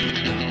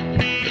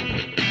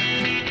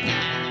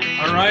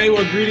right,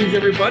 well, greetings,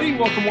 everybody.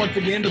 Welcome once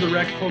again to the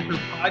Rec Poker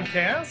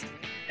Podcast.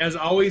 As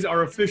always,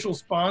 our official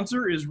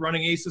sponsor is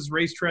Running Aces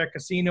Racetrack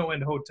Casino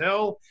and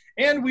Hotel,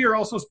 and we are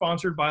also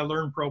sponsored by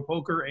Learn Pro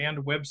Poker and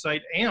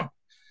website AMP.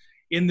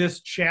 In this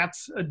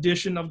chats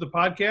edition of the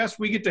podcast,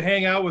 we get to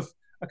hang out with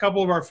a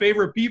couple of our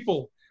favorite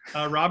people.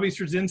 Robbie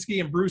Strazynski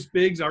and Bruce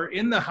Biggs are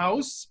in the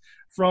house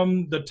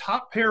from the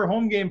Top Pair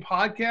Home Game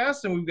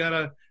Podcast, and we've got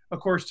to, of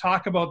course,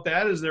 talk about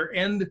that as their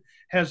end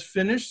has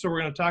finished, so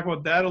we're going to talk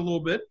about that a little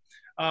bit.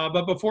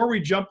 But before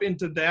we jump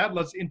into that,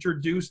 let's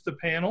introduce the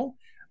panel.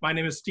 My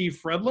name is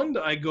Steve Fredland.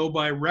 I go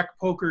by Rec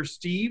Poker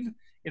Steve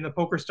in the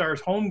Poker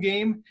Stars Home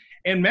Game,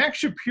 and Max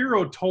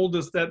Shapiro told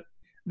us that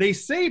they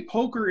say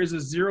poker is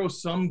a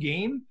zero-sum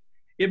game.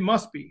 It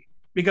must be,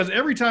 because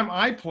every time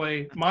I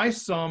play, my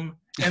sum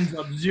ends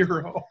up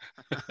zero.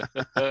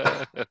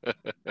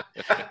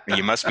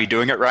 You must be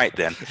doing it right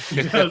then.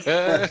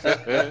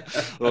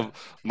 Yes. Well,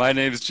 my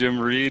name's Jim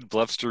Reed,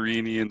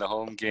 Bluffsterini in the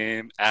Home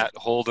Game, at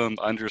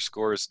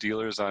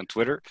Hold'em_Steelers on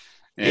Twitter.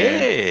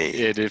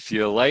 And if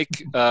you like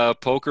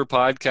poker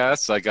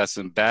podcasts, I got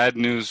some bad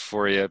news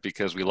for you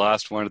because we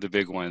lost one of the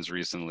big ones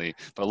recently.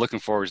 But looking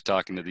forward to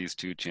talking to these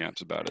two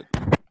champs about it.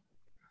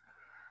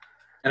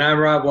 And I'm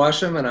Rob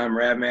Washam, and I'm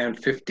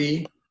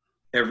Radman50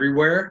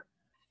 everywhere.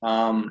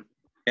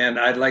 And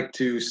I'd like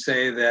to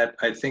say that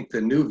I think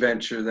the new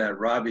venture that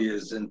Robbie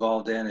is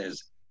involved in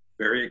is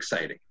very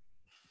exciting.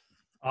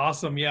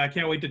 Awesome. Yeah, I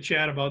can't wait to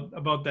chat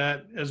about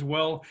that as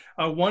well.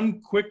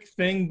 One quick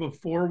thing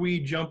before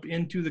we jump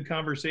into the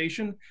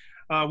conversation.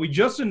 We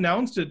just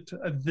announced it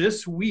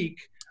this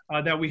week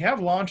that we have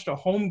launched a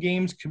Home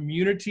Games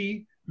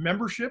community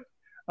membership.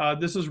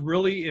 This is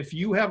really if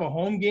you have a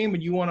home game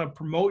and you want to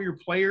promote your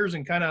players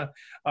and kind of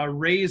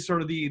raise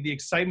sort of the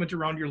excitement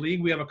around your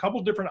league. We have a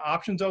couple different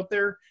options out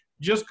there.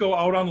 Just go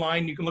out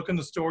online. You can look in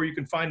the store. You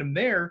can find them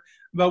there.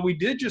 But we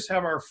did just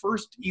have our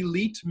first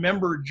elite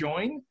member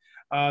join.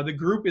 The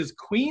group is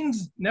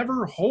Queens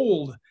Never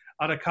Hold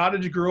out of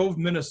Cottage Grove,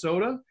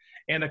 Minnesota.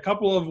 And a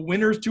couple of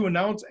winners to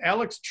announce.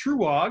 Alex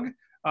Truog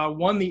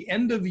won the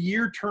end of the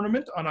year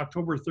tournament on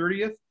October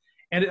 30th.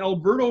 And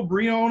Alberto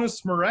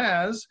Briones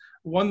Meraz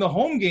won the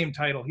home game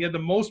title. He had the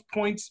most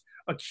points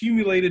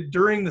accumulated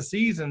during the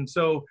season.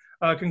 So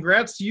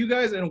congrats to you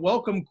guys and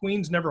welcome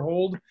Queens Never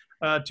Hold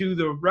to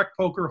the Rec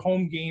Poker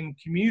home game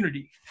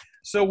community.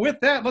 So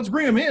with that, let's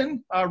bring them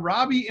in.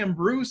 Robbie and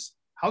Bruce,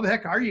 how the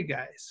heck are you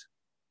guys?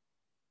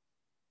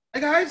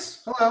 Hey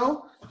guys,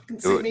 hello. You can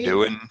see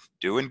me.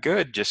 Doing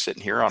good. Just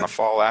sitting here on a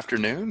fall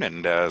afternoon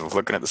and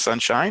looking at the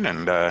sunshine,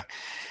 and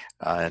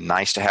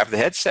nice to have the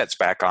headsets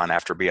back on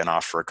after being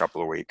off for a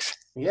couple of weeks.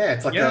 Yeah,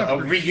 it's like a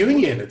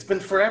reunion. It's been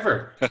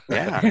forever.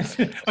 Yeah,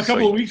 a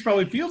couple of weeks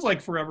probably feels like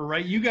forever,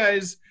 right? You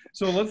guys.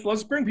 So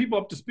let's bring people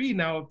up to speed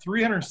now.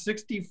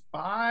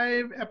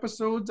 365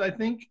 episodes, I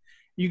think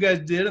you guys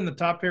did in the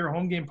Top Pair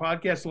Home Game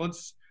Podcast. So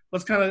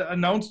let's kind of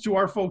announce to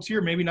our folks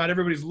here. Maybe not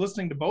everybody's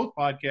listening to both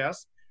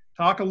podcasts.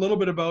 Talk a little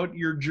bit about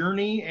your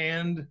journey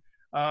and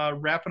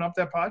wrapping up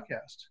that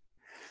podcast.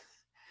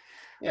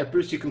 Yeah,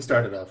 Bruce, you can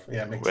start it off.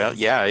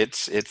 Yeah,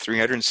 it's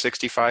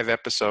 365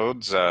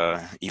 episodes,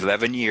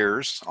 11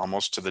 years,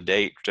 almost to the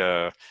date.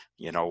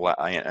 In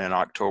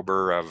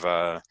October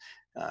of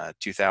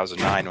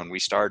 2009 when we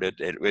started.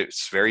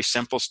 It's very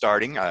simple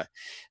starting.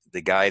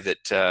 The guy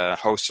that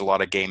hosts a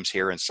lot of games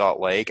here in Salt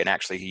Lake, and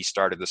actually he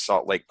started the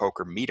Salt Lake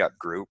Poker Meetup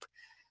group.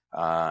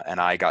 And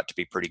I got to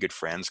be pretty good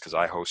friends because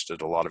I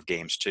hosted a lot of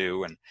games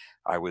too. And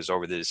I was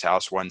over at his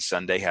house one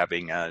Sunday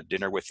having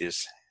dinner with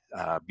his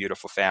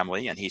beautiful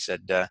family. And he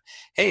said,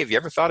 hey, have you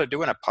ever thought of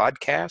doing a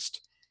podcast?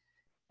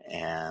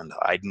 And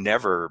I've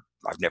never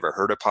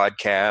heard a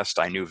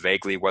podcast. I knew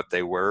vaguely what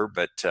they were,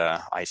 but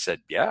I said,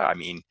 yeah, I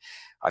mean,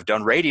 I've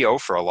done radio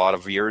for a lot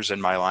of years in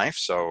my life,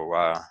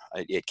 so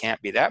it can't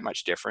be that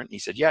much different. He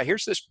said, yeah,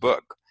 here's this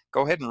book.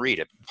 Go ahead and read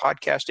it.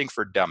 Podcasting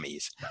for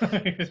Dummies.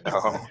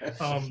 So,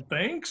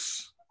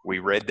 thanks. We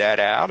read that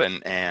out,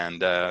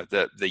 and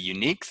the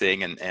unique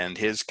thing, and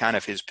his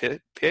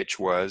pitch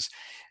was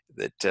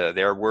that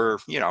there were,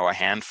 a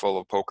handful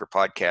of poker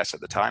podcasts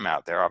at the time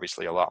out there,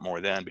 obviously a lot more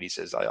then, but he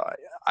says,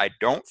 I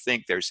don't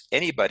think there's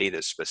anybody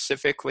that's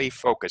specifically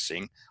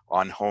focusing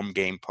on home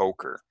game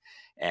poker.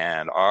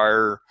 And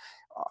our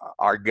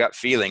gut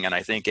feeling, and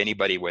I think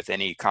anybody with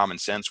any common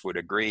sense would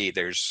agree,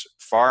 there's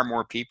far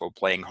more people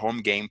playing home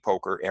game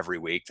poker every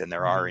week than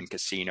there are in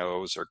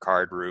casinos or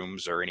card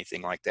rooms or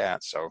anything like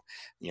that. So,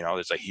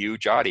 there's a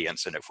huge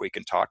audience. And if we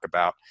can talk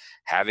about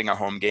having a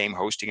home game,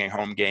 hosting a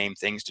home game,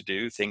 things to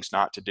do, things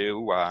not to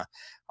do,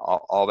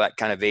 all that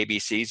kind of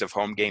ABCs of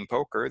home game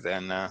poker,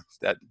 then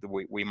that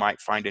we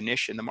might find a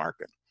niche in the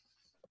market.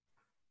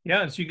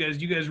 Yeah, so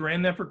you guys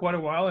ran that for quite a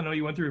while. I know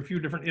you went through a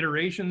few different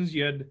iterations.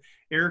 You had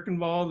Eric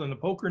involved in the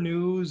Poker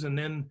News, and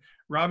then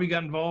Robbie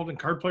got involved in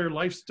Card Player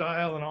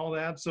Lifestyle and all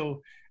that.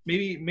 So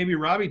maybe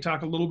Robbie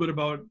talk a little bit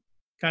about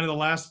kind of the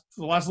last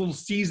little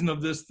season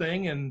of this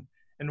thing and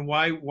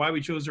why we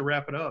chose to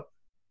wrap it up.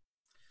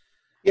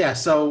 Yeah,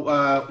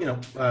 so,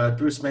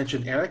 Bruce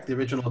mentioned Eric, the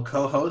original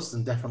co-host,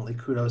 and definitely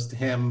kudos to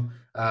him.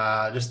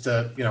 Just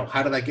to,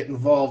 how did I get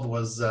involved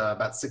was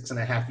about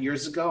 6.5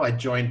 years ago. I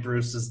joined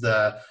Bruce as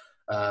the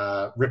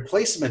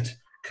replacement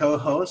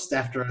co-host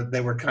after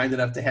they were kind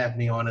enough to have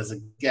me on as a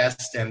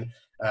guest. And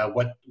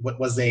what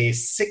was a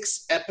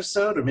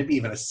 6-episode or maybe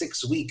even a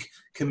 6-week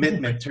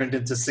commitment turned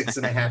into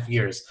 6.5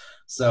 years.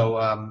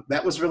 So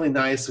that was really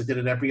nice. We did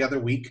it every other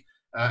week.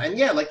 And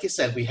yeah, like you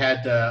said, we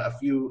had a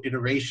few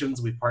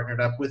iterations. We partnered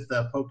up with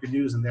Poker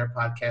News and their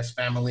podcast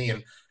family,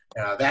 and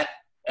that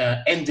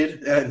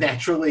ended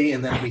naturally.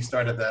 And then we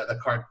started the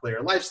Card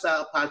Player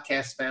Lifestyle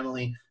podcast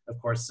family. Of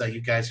course,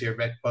 you guys here at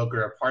Red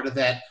Poker are part of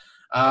that.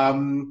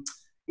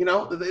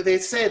 They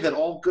say that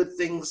all good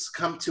things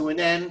come to an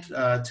end.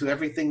 To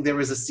everything there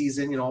is a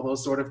season. All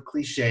those sort of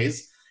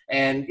cliches.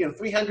 And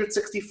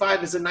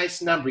 365 is a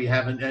nice number. You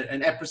have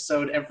an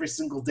episode every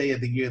single day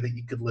of the year that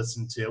you could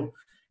listen to.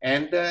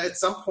 And at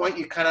some point,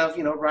 you kind of,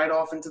 ride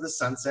off into the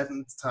sunset,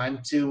 and it's time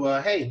to,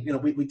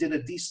 we did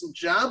a decent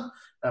job.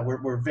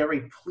 We're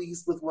very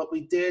pleased with what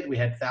we did. We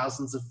had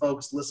thousands of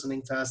folks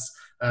listening to us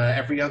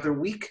every other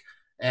week.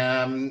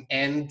 And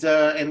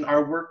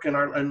our work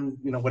and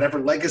whatever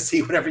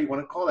legacy, whatever you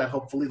want to call that,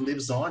 hopefully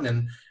lives on.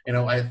 And,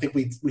 I think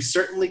we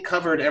certainly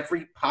covered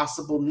every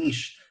possible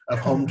niche of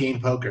home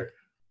game poker.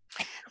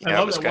 I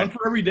love that. One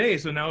for every day.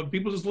 So now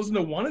people just listen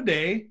to one a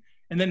day.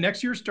 And then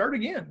next year start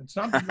again. It's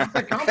not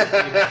that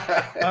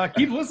complicated.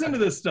 Keep listening to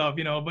this stuff,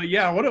 But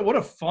yeah, what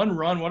a fun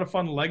run, what a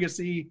fun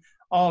legacy,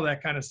 all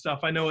that kind of stuff.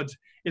 I know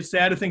it's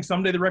sad to think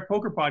someday the Rec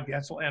Poker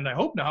podcast will end. I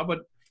hope not, but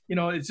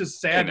it's just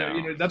sad.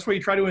 That's why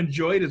you try to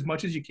enjoy it as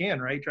much as you can,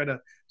 right? Try to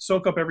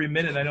soak up every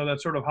minute. I know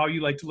that's sort of how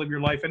you like to live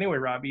your life anyway,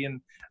 Robbie, and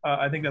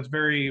I think that's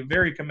very,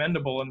 very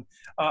commendable. And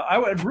I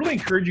would really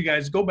encourage you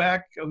guys, go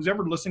back, who's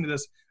ever listening to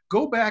this,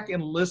 go back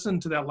and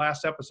listen to that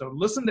last episode.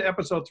 Listen to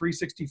episode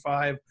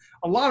 365.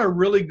 A lot of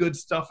really good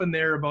stuff in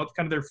there about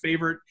kind of their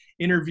favorite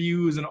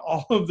interviews and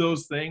all of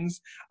those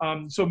things.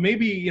 So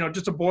maybe,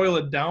 just to boil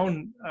it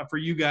down for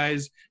you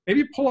guys,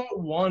 maybe pull out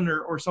one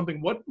or something.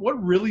 What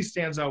really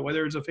stands out,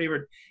 whether it's a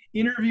favorite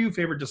interview,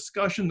 favorite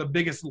discussion, the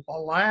biggest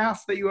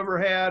laugh that you ever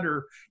had,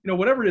 or,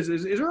 whatever it is.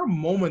 Is there a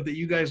moment that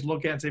you guys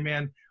look at and say,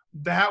 man,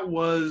 that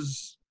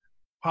was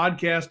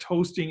podcast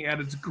hosting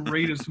at its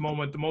greatest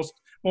moment, the most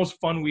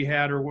fun we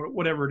had, or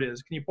whatever it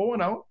is? Can you pull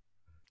one out?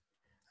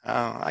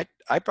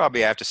 I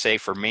probably have to say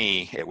for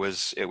me, it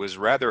was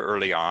rather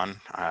early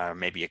on,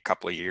 maybe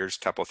 3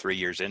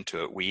 years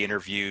into it. We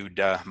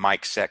interviewed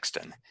Mike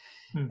Sexton,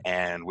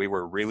 and we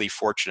were really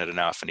fortunate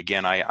enough. And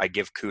again, I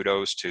give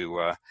kudos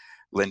to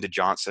Linda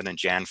Johnson and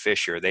Jan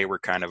Fisher. They were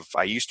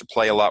I used to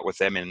play a lot with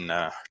them in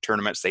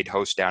tournaments they'd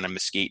host down in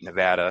Mesquite,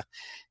 Nevada.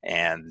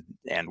 And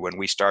when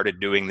we started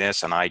doing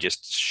this, and I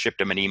just shipped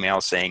them an email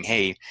saying,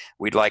 hey,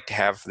 we'd like to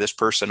have this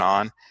person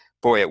on.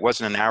 Boy, it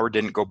wasn't an hour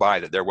didn't go by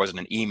that there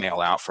wasn't an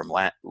email out from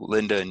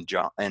Linda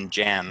and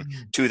Jan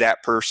to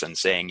that person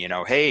saying,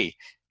 hey,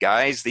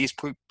 guys, these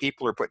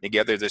people are putting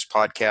together this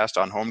podcast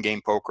on home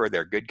game poker.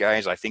 They're good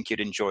guys. I think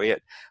you'd enjoy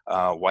it.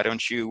 Why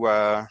don't you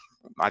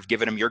I've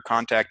given them your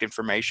contact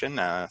information.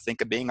 Think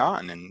of being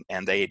on,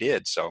 and they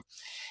did. So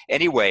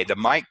anyway, the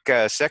Mike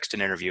Sexton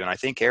interview, and I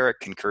think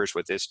Eric concurs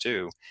with this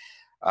too.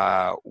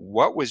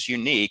 What was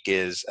unique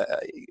is,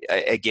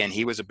 again,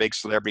 he was a big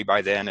celebrity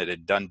by then. It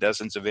had done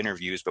dozens of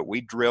interviews, but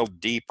we drilled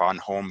deep on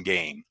home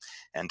game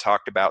and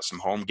talked about some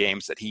home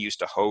games that he used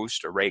to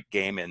host, a rake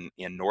game in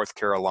North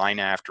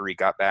Carolina after he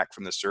got back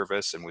from the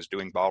service and was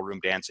doing ballroom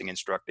dancing,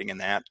 instructing in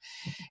that.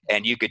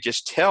 And you could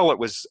just tell it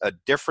was a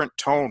different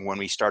tone when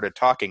we started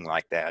talking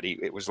like that.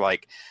 It was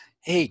like,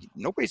 hey,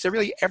 nobody's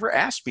really ever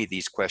asked me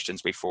these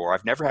questions before.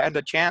 I've never had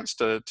a chance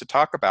to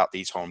talk about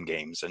these home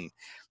games.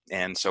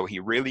 And so he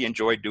really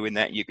enjoyed doing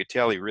that. You could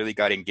tell he really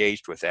got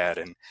engaged with that.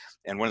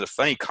 And one of the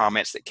funny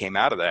comments that came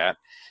out of that,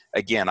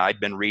 again, I'd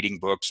been reading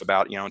books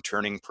about,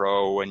 turning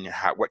pro and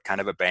what kind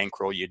of a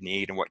bankroll you'd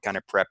need and what kind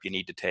of prep you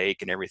need to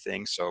take and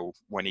everything. So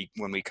when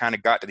we kind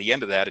of got to the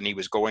end of that and he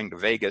was going to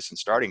Vegas and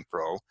starting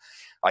pro,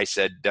 I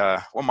said,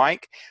 well,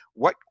 Mike,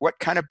 what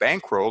kind of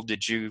bankroll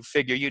did you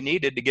figure you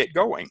needed to get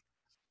going?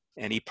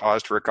 And he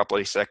paused for a couple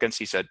of seconds.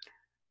 He said,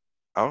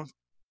 oh,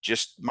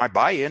 just my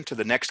buy-in to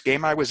the next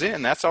game I was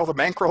in. That's all the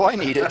bankroll I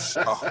needed.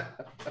 So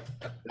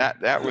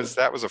that was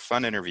a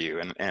fun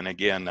interview. And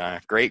again,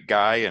 great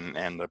guy,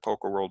 and the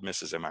poker world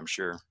misses him, I'm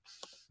sure.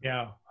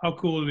 Yeah. How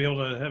cool to be able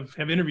to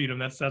have interviewed him.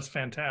 That's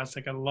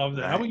fantastic. I love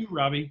that. Right. How about you,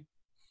 Robbie?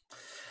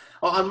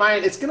 Well, on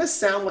mine, it's going to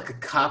sound like a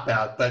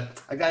cop-out,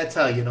 but I got to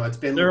tell you, it's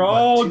been... They're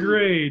all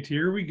great.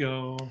 Here we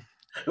go.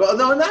 Well,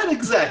 no, not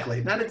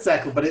exactly, but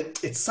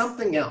it's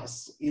something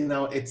else.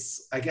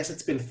 I guess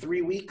it's been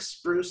 3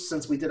 weeks, Bruce,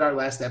 since we did our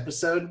last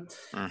episode.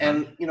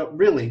 And,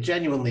 really,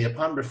 genuinely,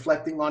 upon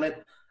reflecting on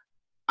it,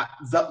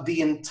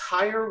 the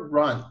entire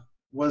run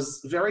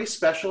was very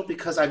special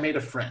because I made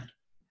a friend.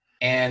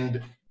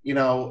 And,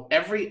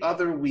 every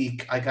other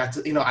week I got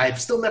to,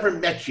 I've still never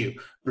met you,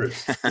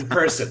 Bruce, in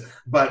person,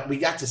 but we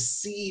got to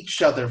see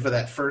each other for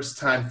that first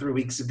time 3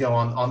 weeks ago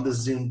on the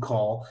Zoom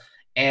call.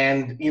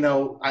 And,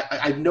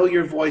 I know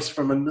your voice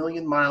from a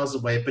million miles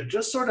away, but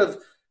just sort of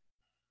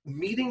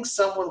meeting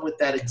someone with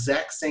that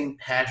exact same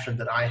passion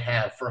that I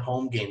have for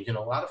home games. A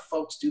lot of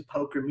folks do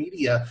poker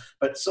media,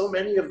 but so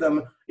many of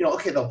them,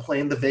 okay, they'll play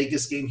in the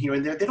Vegas game here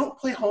and there. They don't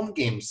play home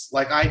games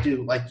like I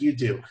do, like you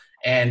do.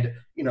 And,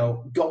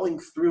 going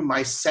through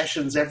my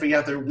sessions every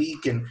other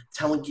week and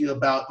telling you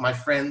about my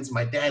friends,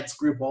 my dad's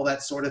group, all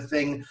that sort of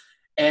thing.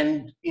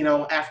 And,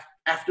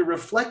 after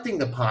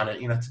reflecting upon it,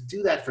 to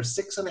do that for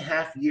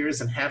 6.5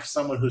 years and have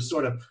someone who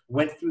sort of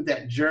went through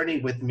that journey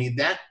with me,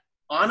 that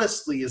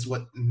honestly is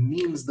what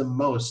means the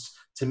most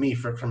to me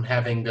from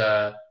having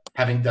done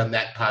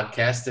that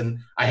podcast. And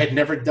I had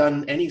never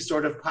done any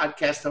sort of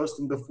podcast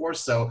hosting before,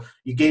 so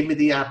you gave me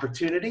the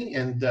opportunity,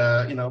 and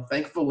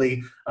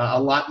thankfully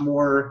a lot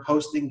more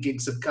hosting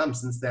gigs have come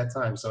since that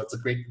time. So it's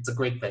a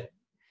great thing.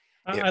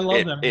 I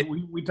love that.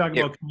 We talk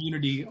about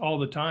community all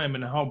the time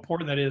and how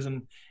important that is,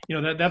 and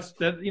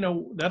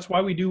that's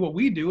why we do what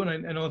we do, and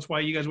I know that's why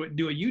you guys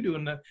do what you do,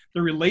 and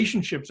the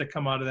relationships that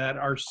come out of that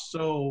are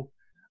so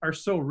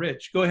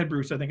rich. Go ahead,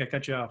 Bruce. I think I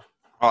cut you off.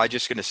 Well, I was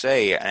just going to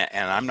say,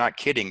 and I'm not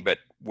kidding, but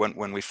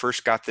when we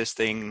first got this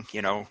thing,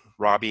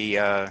 Robbie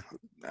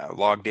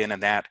logged in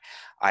and that,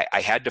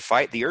 I had to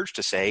fight the urge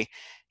to say,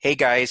 hey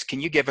guys,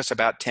 can you give us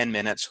about 10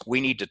 minutes?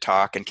 We need to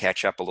talk and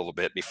catch up a little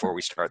bit before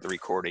we start the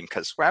recording,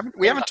 because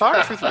we haven't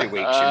talked for 3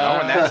 weeks,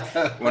 And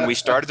that's, when we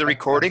started the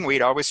recording,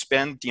 we'd always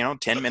spend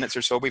 10 minutes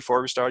or so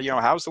before we started.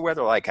 How's the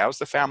weather like? How's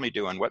the family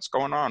doing? What's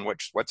going on?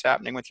 What's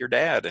happening with your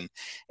dad?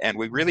 And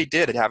we really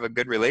did have a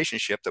good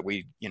relationship that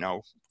we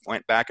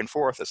went back and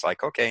forth. It's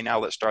like, okay, now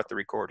let's start the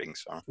recording.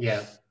 So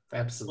yeah.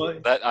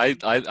 Absolutely. That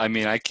I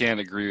mean, I can't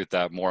agree with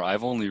that more.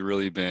 I've only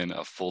really been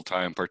a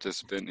full-time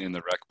participant in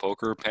the Rec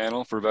Poker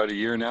panel for about a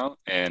year now,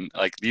 and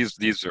like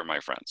these are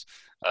my friends.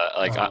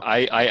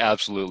 I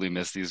absolutely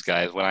miss these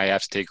guys when I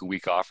have to take a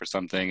week off or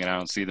something and I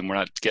don't see them. We're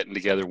not getting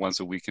together once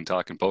a week and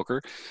talking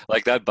poker.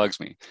 Like, that bugs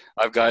me.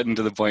 I've gotten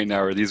to the point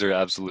now where these are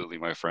absolutely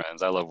my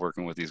friends. I love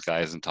working with these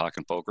guys and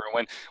talking poker.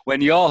 And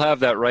when you all have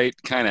that right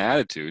kind of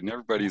attitude and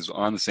everybody's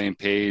on the same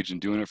page and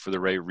doing it for the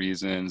right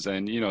reasons,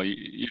 and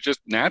you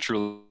just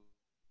naturally.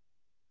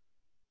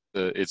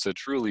 It's a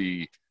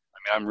truly,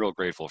 I'm real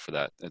grateful for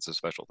that. It's a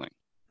special thing.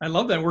 I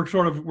love that.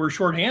 We're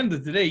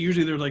shorthanded today.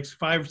 Usually there's like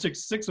 5,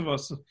 6, 6 of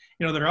us,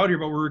 that are out here,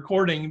 but we're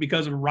recording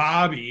because of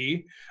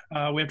Robbie.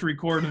 We have to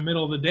record in the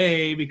middle of the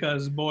day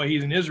because, boy,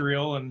 he's in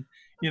Israel, and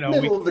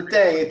middle of the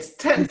day. It's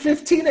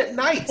 10:15 at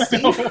night,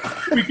 Steve.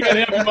 We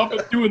can't have him up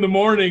at 2 in the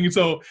morning.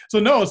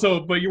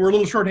 But you were a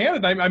little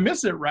shorthanded. I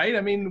miss it, right?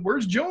 I mean,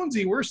 where's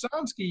Jonesy? Where's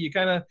Somsky? You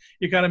kind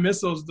of miss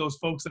those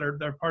folks that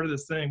are part of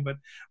this thing.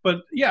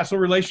 But yeah, so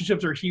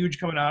relationships are huge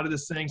coming out of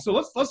this thing. So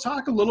let's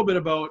talk a little bit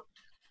about.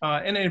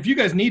 And if you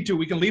guys need to,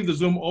 we can leave the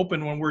Zoom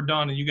open when we're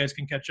done, and you guys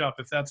can catch up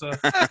if that's we're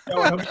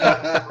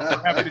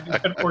happy to do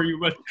that for you.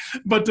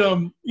 But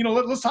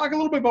let's talk a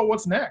little bit about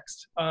what's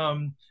next.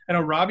 I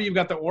know, Robbie, you've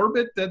got the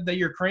Orbit that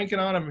you're cranking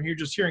on. I'm here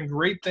just hearing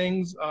great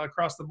things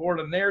across the board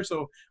on there.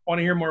 So I want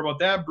to hear more about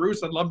that.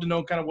 Bruce, I'd love to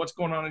know kind of what's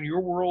going on in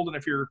your world and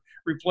if you're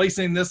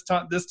replacing this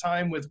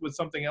time with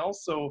something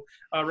else. So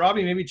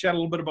Robbie, maybe chat a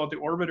little bit about the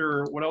Orbit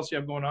or what else you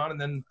have going on. And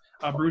then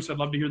Bruce, I'd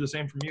love to hear the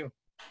same from you.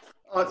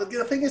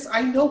 The thing is,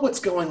 I know what's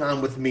going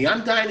on with me.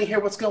 I'm dying to hear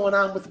what's going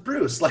on with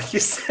Bruce, like you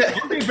said.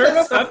 Okay, fair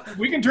enough.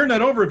 We can turn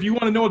that over. If you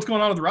want to know what's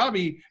going on with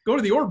Robbie, go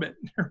to the Orbit.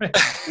 Right?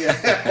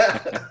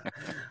 Yeah.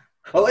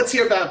 Well, let's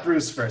hear about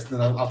Bruce first, then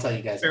I'll tell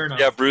you guys. Fair enough.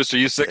 Yeah, Bruce, are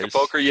you sick of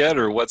poker yet,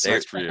 or what's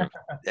next for you?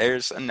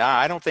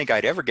 I don't think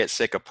I'd ever get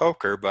sick of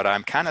poker, but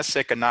I'm kind of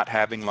sick of not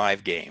having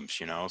live games,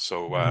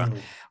 So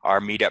our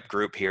meetup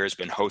group here has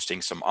been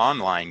hosting some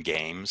online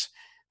games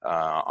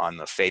on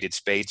the Faded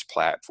Spades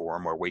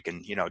platform, where we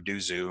can, do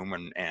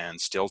Zoom and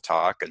still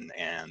talk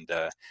and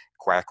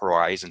Quack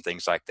Rise and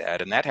things like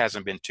that. And that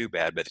hasn't been too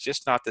bad, but it's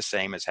just not the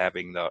same as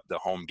having the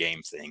home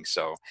game thing.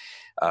 So,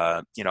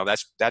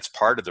 that's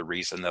part of the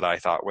reason that I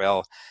thought,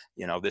 well,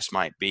 this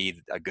might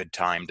be a good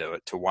time to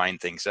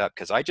wind things up,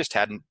 because I just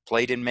hadn't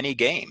played in many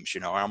games.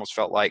 I almost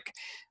felt like,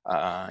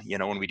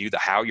 when we do the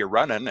How You're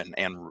Running,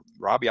 and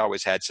Robbie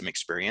always had some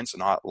experience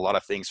and a lot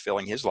of things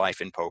filling his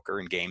life in poker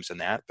and games and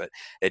that, but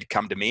it'd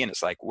come to me and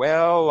it's like,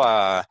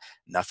 well,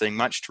 nothing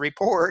much to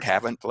report.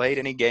 Haven't played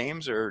any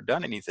games or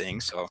done anything.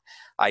 So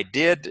I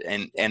did.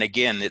 And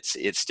again,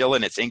 it's still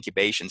in its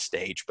incubation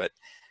stage, but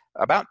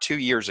about 2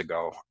 years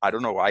ago, I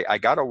don't know, I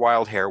got a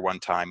wild hair one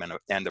time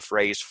and the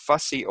phrase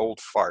fussy old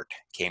fart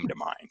came to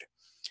mind.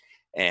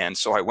 And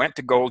so I went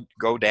to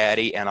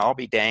GoDaddy, and I'll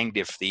be danged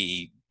if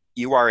the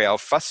URL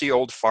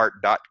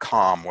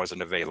fussyoldfart.com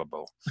wasn't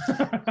available.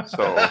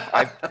 So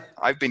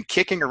I've been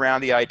kicking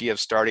around the idea of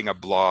starting a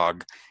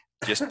blog,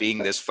 just being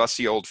this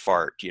fussy old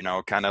fart,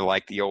 kind of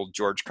like the old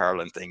George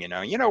Carlin thing,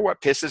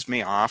 what pisses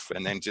me off,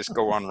 and then just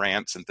go on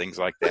rants and things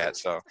like that.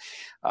 So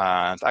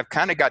I've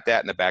kind of got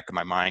that in the back of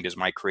my mind as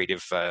my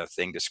creative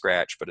thing to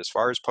scratch. But as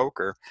far as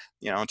poker,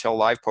 until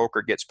live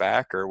poker gets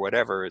back or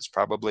whatever, it's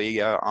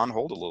probably on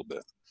hold a little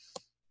bit.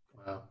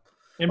 Wow.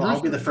 And Well, Bruce,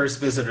 I'll be the first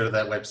visitor to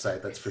that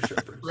website. That's for sure,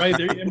 Bruce. right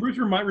there. And Bruce,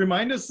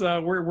 remind us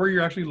where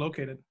you're actually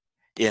located.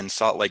 In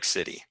Salt Lake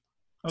City.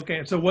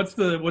 Okay, so what's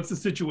the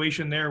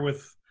situation there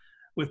with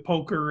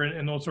poker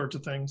and those sorts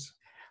of things?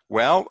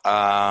 Well,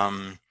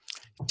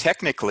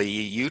 technically,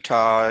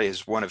 Utah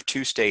is one of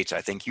two states,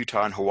 I think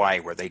Utah and Hawaii,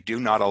 where they do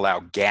not allow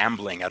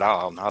gambling at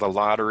all, not a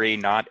lottery,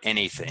 not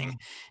anything.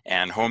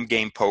 And home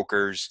game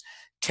poker's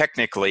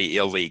technically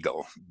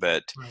illegal,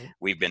 but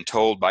we've been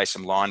told by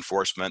some law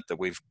enforcement that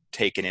we've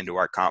taken into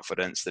our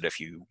confidence that if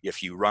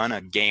you run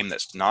a game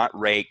that's not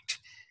raked,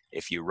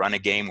 if you run a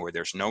game where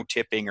there's no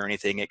tipping or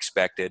anything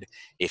expected,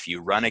 if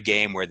you run a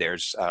game where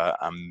there's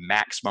a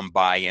maximum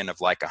buy-in of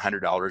like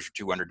 $100 or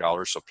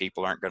 $200 so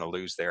people aren't going to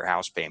lose their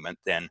house payment,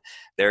 then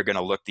they're going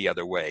to look the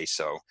other way.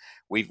 So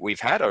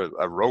we've had a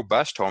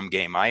robust home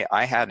game. I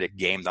had a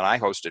game that I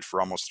hosted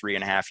for almost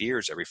 3.5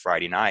 years every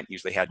Friday night.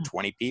 Usually had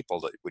 20 people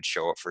that would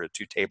show up for a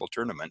 2-table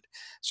tournament.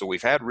 So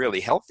we've had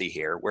really healthy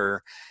here.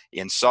 Where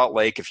in Salt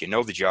Lake, if you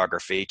know the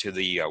geography, to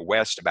the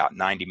west about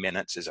 90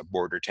 minutes is a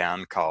border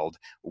town called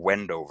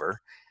Wendover.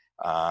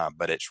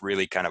 But it's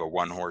really kind of a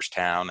one-horse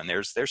town, and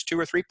there's 2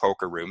 or 3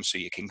 poker rooms, so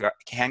you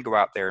can go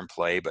out there and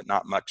play, but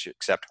not much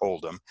except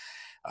Hold'em.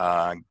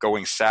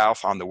 Going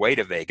south on the way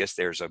to Vegas,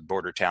 there's a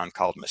border town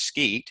called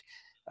Mesquite.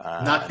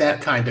 Not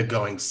that kind of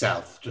going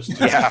south, just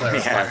to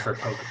clarify for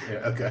poker.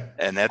 Yeah, okay.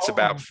 And that's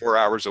about 4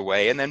 hours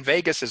away, and then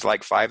Vegas is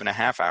like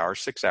 5.5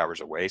 hours, 6 hours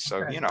away.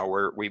 So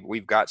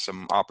we've got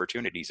some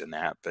opportunities in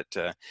that.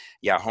 But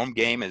home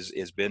game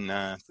has been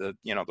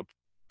the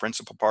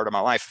principal part of my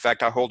life. In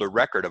fact, I hold a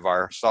record of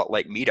our Salt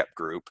Lake meetup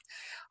group.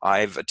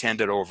 I've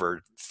attended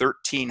over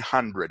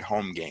 1,300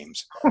 home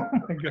games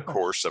in the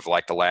course of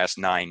like the last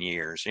 9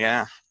 years.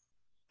 Yeah.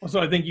 So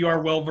I think you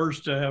are well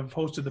versed to have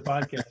hosted the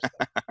podcast.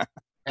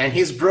 And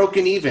he's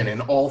broken even in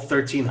all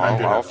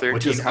 1,300, all 1,300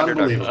 which is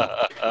unbelievable.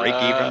 Break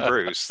even,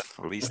 Bruce.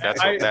 At least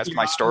that's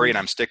my story, and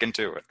I'm sticking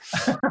to it.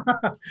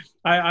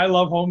 I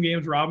love home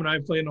games. Rob and I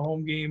play in a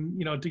home game,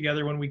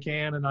 together when we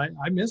can, and I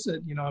miss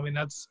it.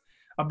 That's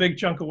a big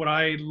chunk of what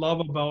I love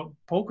about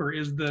poker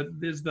is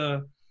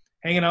the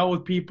hanging out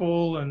with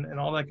people and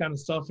all that kind of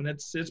stuff. And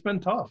it's been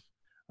tough.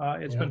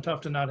 It's been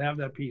tough to not have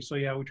that piece. So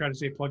yeah, we try to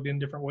stay plugged in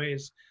different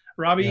ways.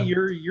 Robbie,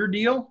 your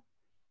deal?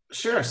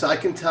 Sure. So I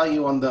can tell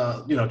you on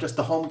the, just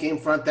the home game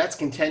front, that's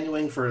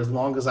continuing for as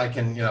long as I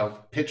can,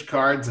 pitch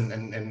cards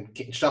and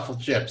shuffle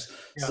chips.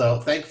 Yeah. So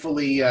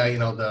thankfully,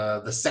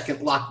 the second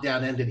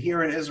lockdown ended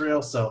here in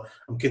Israel. So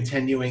I'm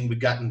continuing. We've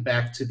gotten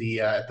back to the,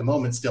 at the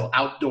moment, still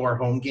outdoor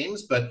home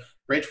games, but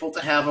grateful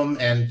to have them.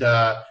 And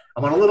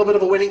I'm on a little bit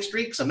of a winning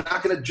streak, so I'm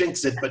not going to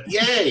jinx it, but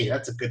yay,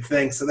 that's a good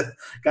thing. So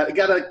got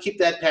to keep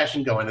that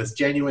passion going. It's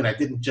genuine. I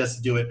didn't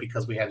just do it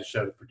because we had a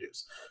show to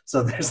produce.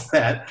 So there's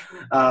that.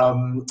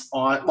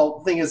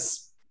 The thing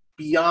is,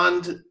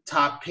 beyond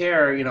Top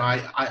Pair,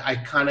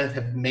 I kind of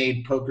have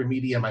made poker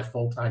media my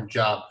full-time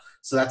job.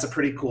 So that's a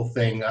pretty cool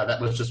thing.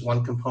 That was just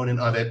one component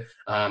of it.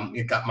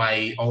 It got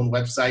my own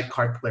website,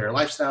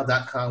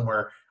 cardplayerlifestyle.com,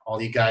 where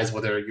all you guys,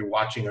 whether you're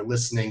watching or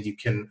listening, you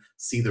can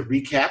see the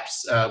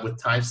recaps with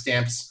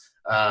timestamps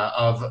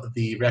of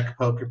the Rec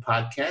Poker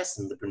podcast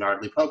and the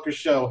Bernard Lee Poker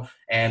Show.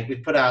 And we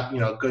put out,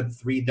 a good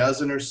 3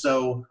 dozen or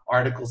so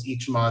articles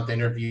each month,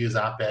 interviews,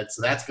 op-eds.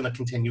 So that's going to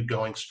continue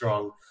going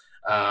strong.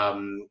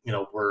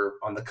 We're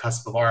on the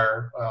cusp of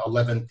our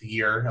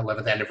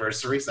 11th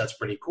anniversary. So that's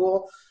pretty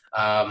cool.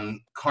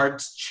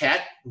 Cards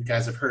Chat, you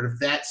guys have heard of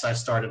that. So I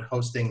started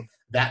hosting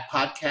that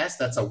podcast.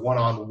 That's a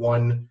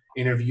one-on-one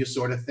interview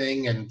sort of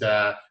thing. And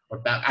we're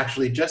about,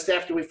 actually, just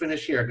after we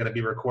finish here, going to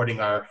be recording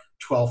our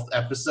 12th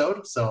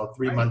episode. So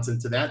 3 months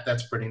into that,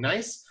 that's pretty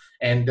nice.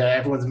 And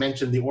everyone's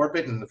mentioned the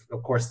Orbit. And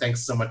of course,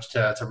 thanks so much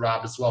to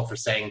Rob as well for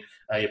saying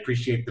I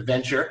appreciate the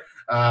venture.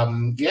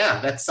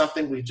 That's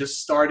something we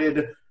just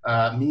started,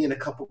 me and a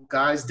couple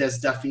guys, Des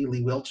Duffy,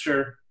 Lee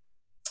Wiltshire.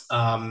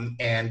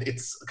 And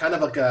it's kind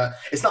of like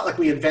it's not like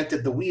we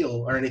invented the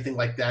wheel or anything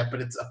like that,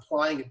 but it's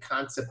applying a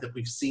concept that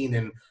we've seen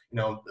in,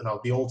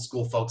 the old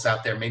school folks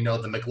out there may know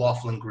the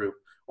McLaughlin Group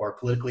or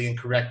Politically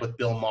Incorrect with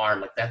Bill Maher,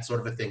 like that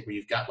sort of a thing where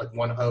you've got like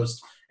one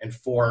host and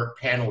 4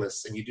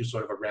 panelists and you do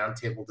sort of a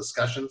roundtable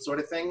discussion sort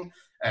of thing.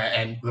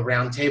 And the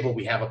round table,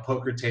 we have a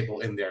poker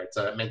table in there. It's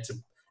meant to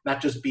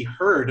not just be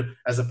heard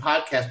as a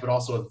podcast, but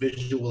also a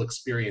visual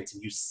experience.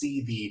 And you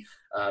see the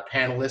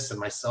panelists and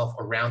myself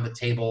around the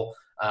table.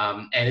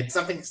 And it's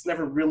something that's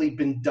never really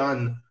been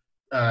done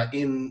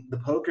in the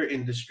poker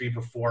industry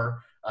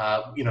before.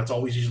 It's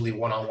always usually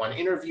one-on-one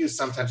interviews.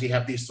 Sometimes you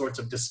have these sorts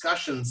of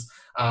discussions,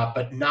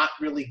 but not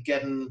really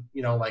getting,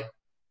 like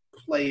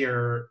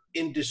player,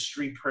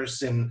 industry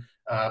person,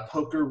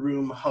 poker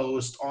room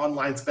host,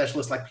 online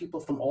specialist, like people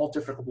from all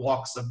different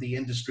walks of the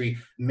industry,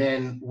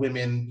 men,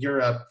 women,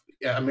 Europe,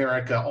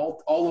 America,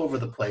 all over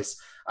the place,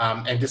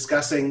 and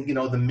discussing,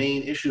 the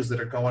main issues that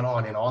are going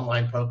on in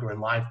online poker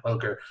and live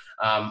poker.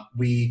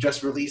 We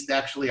just released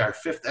actually our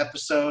 5th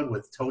episode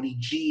with Tony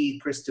G,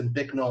 Kristen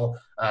Bicknell,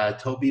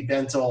 Toby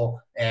Bentel,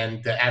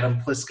 and Adam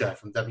Pliska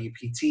from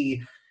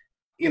WPT.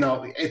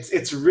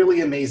 it's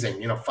really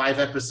amazing. 5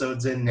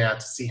 episodes in now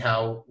to see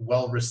how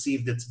well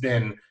received it's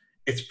been.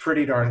 It's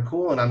pretty darn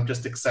cool, and I'm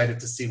just excited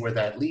to see where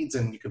that leads.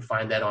 And you can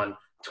find that on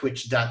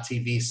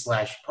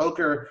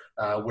twitch.tv/poker,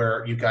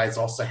 where you guys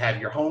also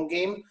have your home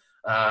game,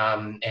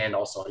 and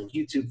also on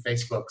YouTube,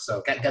 Facebook.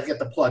 So got to get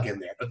the plug in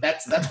there. But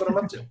that's what I'm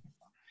up to.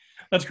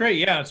 That's great.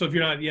 Yeah. So if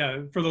you're not,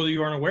 for those of you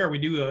who aren't aware,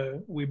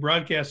 we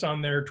broadcast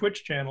on their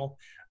Twitch channel,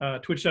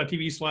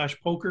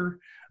 twitch.tv/poker.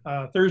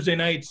 Thursday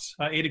nights,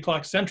 8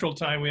 o'clock Central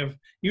Time. We have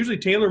usually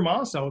Taylor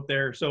Moss out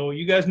there. So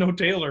you guys know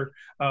Taylor,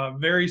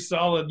 very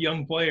solid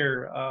young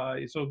player.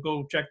 So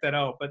go check that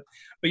out. But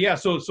yeah,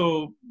 so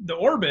the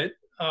Orbit,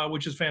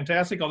 which is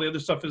fantastic. All the other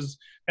stuff is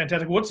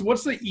fantastic.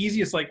 What's the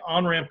easiest like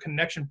on-ramp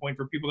connection point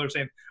for people that are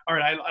saying, all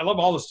right, I love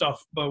all the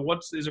stuff, but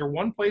is there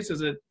one place?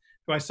 Do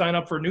I sign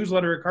up for a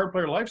newsletter at Card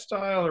Player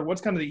Lifestyle, or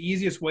what's kind of the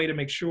easiest way to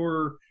make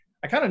sure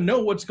I kind of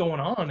know what's going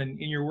on in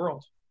your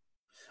world?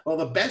 Well,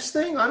 the best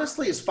thing,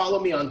 honestly, is follow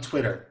me on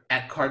Twitter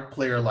at Card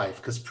Player Life,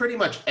 because pretty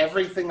much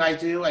everything I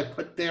do, I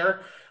put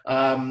there.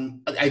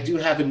 I do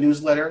have a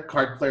newsletter,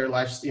 Card Player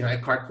Life,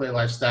 at Card Player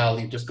Lifestyle.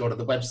 You just go to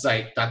the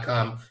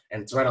website.com,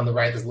 and it's right on the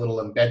right. There's a little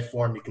embed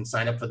form. You can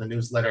sign up for the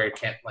newsletter. I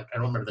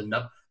don't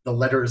remember the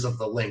letters of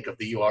the link of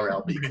the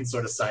URL, but you can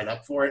sort of sign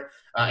up for it.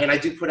 And I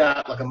do put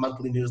out like a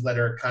monthly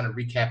newsletter kind of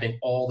recapping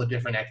all the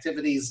different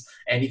activities,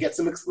 and you get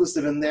some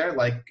exclusive in there.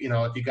 Like,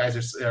 if you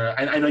guys are,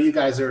 I know you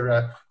guys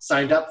are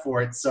signed up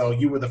for it, so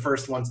you were the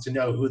first ones to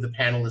know who the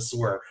panelists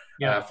were.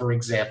 Yeah. For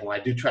example, I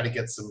do try to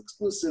get some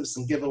exclusives,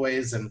 some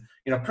giveaways, and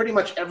pretty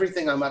much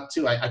everything I'm up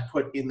to, I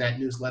put in that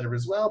newsletter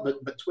as well.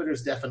 But Twitter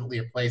is definitely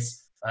a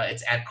place.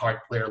 It's at Card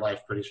Player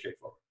Life, pretty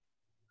straightforward.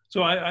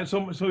 So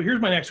so here's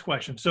my next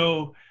question.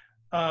 So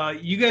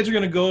you guys are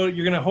you're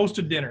going to host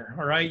a dinner,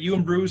 all right? You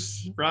and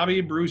Bruce,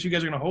 Robbie, Bruce, you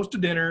guys are going to host a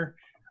dinner.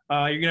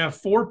 You're going to have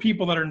 4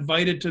 people that are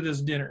invited to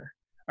this dinner,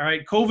 all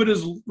right? COVID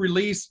is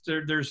released.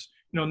 There's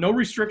no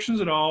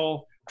restrictions at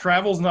all.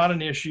 Travel's not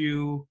an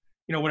issue,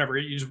 whatever.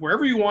 You just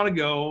wherever you want to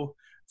go.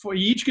 You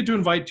each get to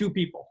invite 2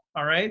 people,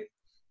 all right?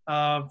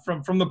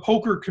 From the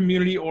poker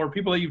community or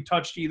people that you've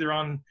touched either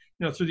on,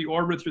 through the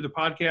Orbit, through the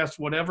podcast,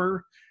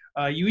 whatever.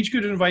 You each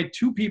get to invite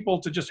 2 people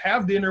to just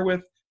have dinner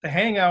with, to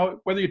hang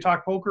out, whether you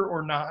talk poker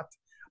or not.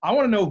 I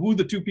want to know who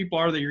the 2 people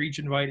are that you're each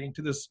inviting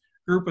to this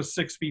group of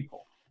 6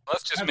 people.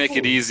 Let's just make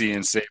it easy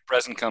and say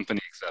present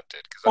company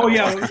accepted. We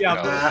don't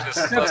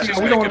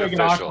want to make it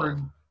awkward.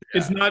 Yeah.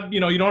 It's not, you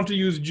don't have to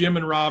use Jim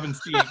and Rob and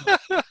Steve.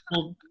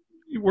 Well,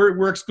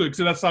 we're excluded,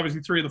 so that's obviously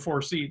 3 of the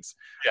 4 seats.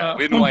 Yeah,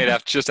 we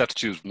might just have to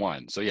choose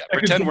one. So yeah,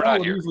 pretend we're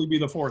not here. Usually be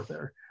the 4th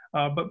there.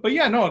 But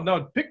yeah,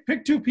 no.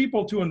 Pick 2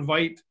 people to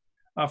invite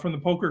from the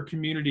poker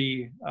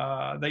community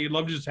that you'd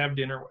love to just have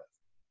dinner with.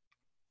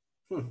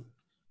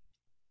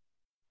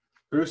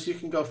 Bruce, you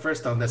can go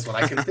first on this one.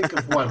 I can think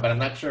of one, but I'm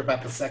not sure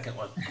about the second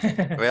one.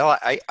 Well,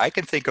 I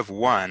can think of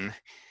one,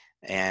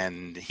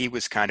 and he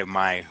was kind of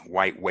my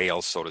white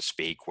whale, so to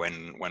speak,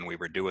 when we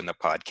were doing the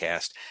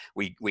podcast.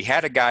 We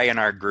had a guy in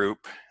our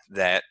group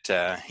that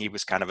he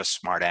was kind of a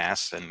smart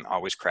ass and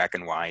always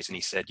cracking wise, and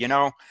he said,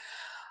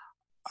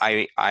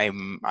 I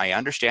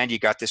understand you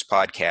got this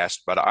podcast,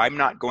 but I'm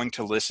not going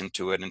to listen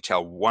to it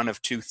until one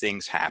of 2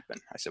 things happen.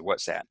 I said,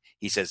 what's that?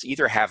 He says,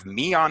 either have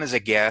me on as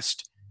a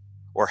guest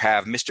or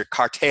have Mr.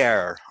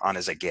 Carter on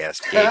as a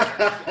guest.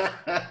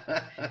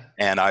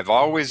 And I've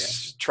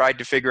always tried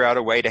to figure out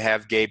a way to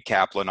have Gabe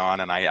Kaplan on,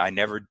 and I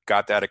never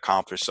got that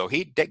accomplished. So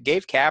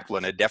Gabe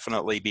Kaplan would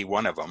definitely be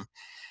one of them.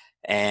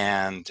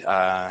 And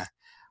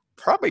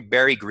probably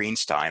Barry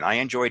Greenstein. I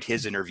enjoyed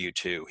his interview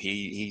too.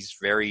 He's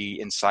very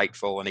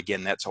insightful, and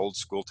again, that's old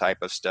school type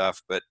of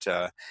stuff. But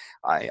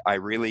I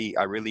really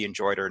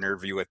enjoyed our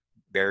interview with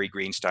Barry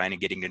Greenstein and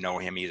getting to know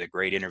him. He's a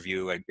great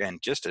interview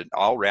and just an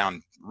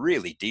all-round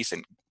really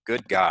decent,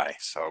 good guy.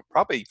 So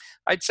probably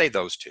I'd say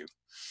those 2.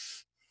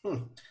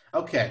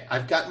 Okay,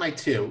 I've got my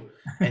 2,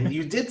 and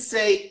you did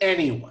say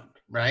anyone,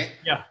 right?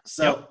 Yeah.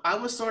 So yep. I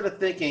was sort of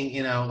thinking,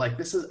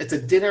 it's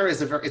a dinner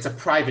it's a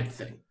private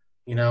thing.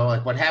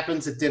 Like what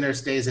happens at dinner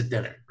stays at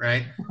dinner,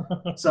 right?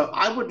 So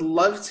I would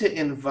love to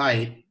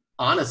invite,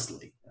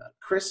 honestly,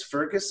 Chris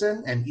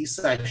Ferguson and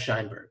Isai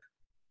Scheinberg,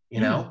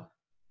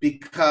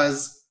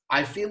 because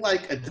I feel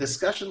like a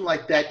discussion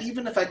like that,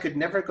 even if I could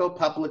never go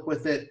public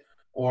with it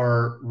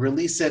or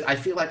release it, I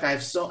feel like I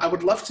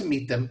would love to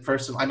meet them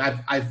personally.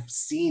 I've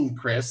seen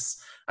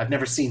Chris, I've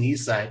never seen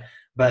Isai,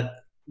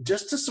 but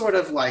just to sort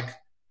of like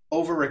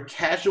over a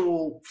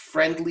casual,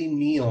 friendly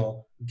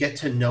meal, get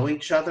to know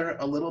each other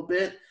a little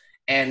bit.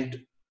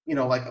 And,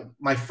 like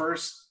my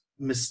first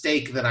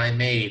mistake that I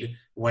made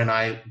when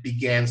I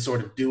began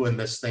sort of doing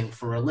this thing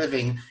for a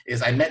living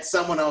is I met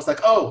someone, I was like,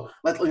 oh,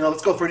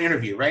 let's go for an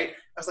interview, right?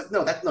 I was like,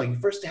 no, you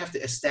first have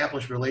to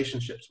establish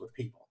relationships with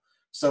people.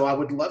 So I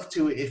would love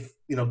to, if,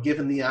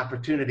 given the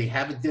opportunity,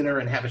 have a dinner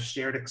and have a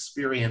shared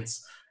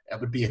experience. That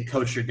would be a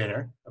kosher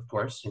dinner, of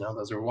course,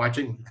 those who are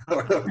watching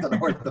the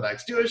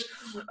Orthodox Jewish,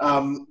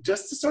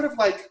 just to sort of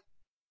like,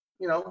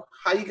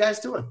 how you guys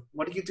doing?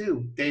 What do you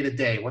do day to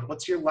day?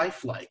 What's your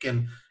life like?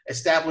 And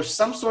establish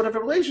some sort of a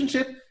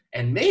relationship.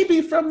 And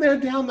maybe from there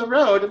down the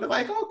road, and be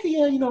like, okay,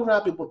 yeah,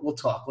 Robbie, we'll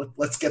talk.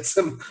 Let's get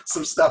some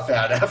stuff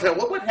out. After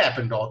what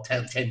happened all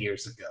 10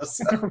 years ago?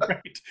 So.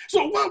 Right.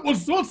 So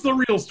what's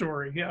the real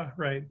story? Yeah,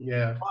 right.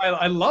 Yeah.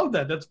 I love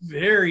that. That's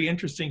very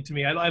interesting to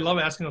me. I love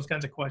asking those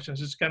kinds of questions.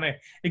 Just kind of,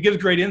 it gives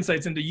great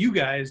insights into you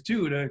guys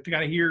too, to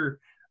kind of hear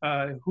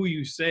who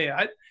you say.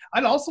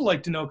 I'd also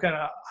like to know kind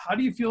of, how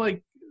do you feel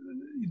like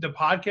the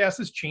podcast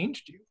has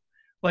changed you?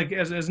 Like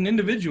as an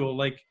individual,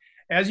 like,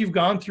 as you've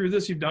gone through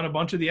this, you've done a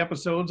bunch of the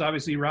episodes.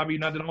 Obviously, Robbie, you've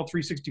not done all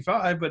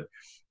 365, but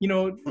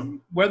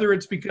whether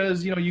it's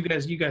because you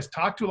guys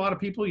talk to a lot of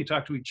people, you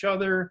talk to each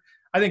other.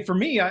 I think for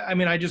me,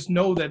 I just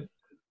know that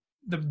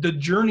the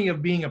journey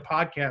of being a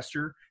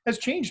podcaster has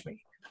changed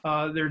me.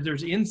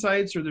 There's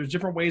insights, or there's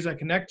different ways I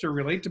connect or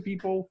relate to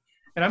people,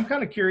 and I'm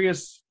kind of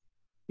curious,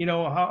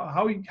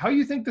 how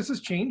you think this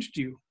has changed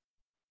you.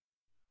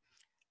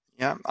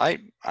 Yeah, I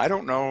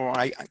don't know.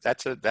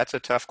 That's a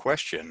tough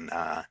question.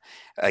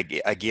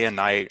 Again,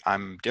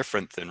 I'm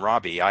different than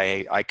Robbie.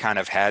 I kind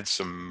of had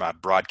some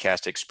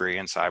broadcast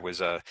experience. I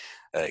was a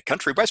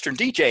country western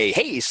DJ.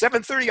 Hey,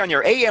 7:30 on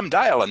your AM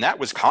dial, and that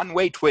was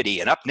Conway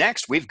Twitty. And up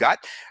next, we've got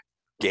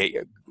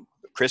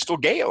Crystal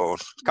Gale,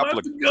 a couple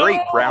of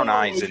great brown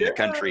eyes in the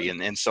country,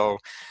 and so.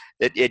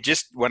 It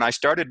just, when I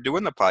started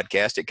doing the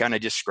podcast, it kind of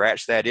just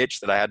scratched that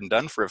itch that I hadn't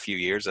done for a few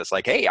years. It's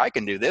like, hey, I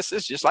can do this.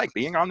 It's just like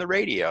being on the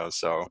radio.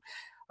 So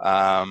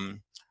I'd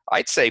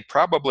say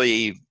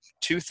probably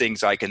two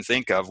things I can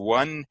think of.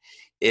 One,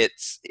 it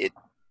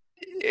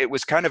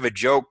was kind of a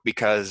joke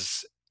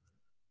because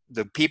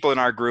the people in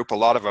our group, a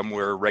lot of them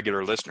were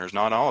regular listeners,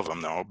 not all of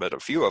them though, but a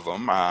few of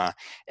them.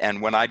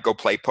 And when I'd go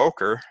play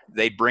poker,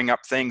 they'd bring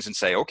up things and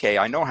say, okay,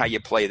 I know how you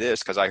play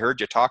this because I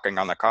heard you talking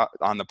on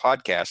the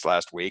podcast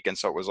last week. And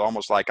so it was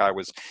almost like I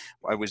was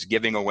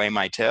giving away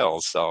my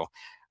tells. So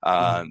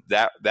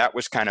that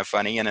was kind of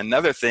funny. And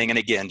another thing, and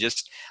again,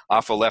 just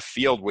off of left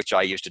field, which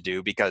I used to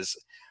do, because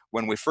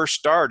when we first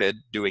started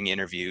doing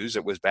interviews,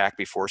 it was back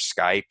before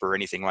Skype or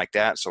anything like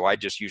that. So I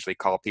just usually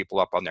call people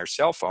up on their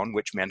cell phone,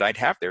 which meant I'd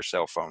have their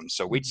cell phone.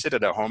 So we'd sit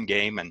at a home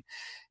game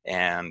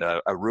and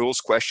a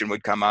rules question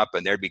would come up,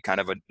 and there'd be kind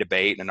of a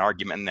debate and an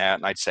argument in that.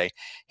 And I'd say,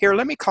 here,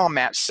 let me call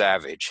Matt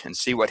Savage and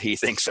see what he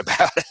thinks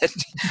about it.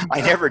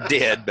 I never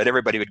did, but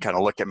everybody would kind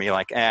of look at me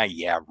like,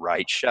 yeah,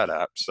 right, shut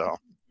up. So.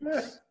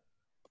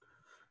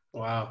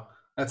 Wow.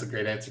 That's a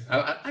great answer.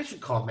 I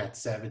should call Matt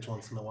Savage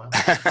once in a while.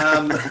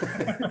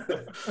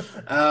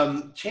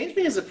 Changed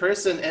me as a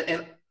person,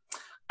 and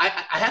I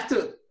have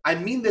to, I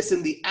mean this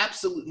in the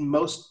absolute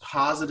most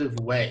positive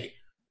way.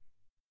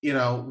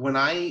 When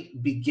I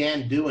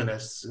began doing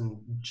this in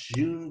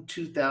June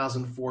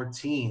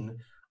 2014,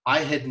 I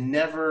had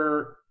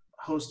never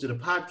hosted a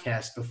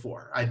podcast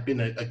before. I'd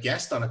been a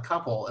guest on a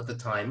couple at the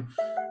time,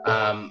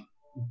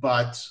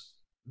 but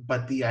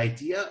the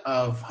idea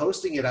of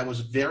hosting it, I was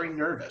very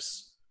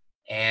nervous.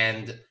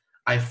 And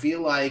I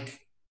feel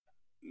like,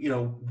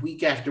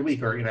 week after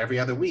week, or, every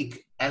other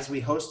week, as we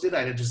hosted,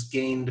 I had just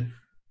gained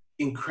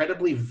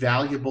incredibly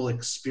valuable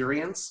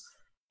experience,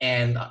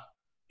 and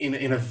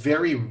in a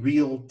very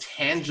real,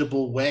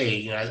 tangible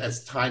way,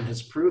 as time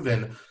has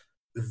proven,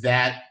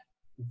 that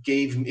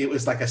it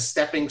was like a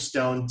stepping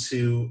stone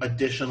to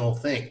additional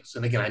things.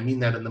 And again, I mean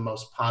that in the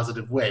most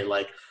positive way.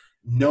 Like,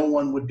 no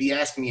one would be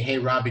asking me, hey,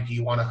 Robbie, do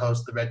you want to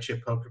host the Red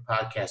Chip Poker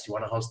Podcast? You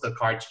want to host the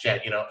Cards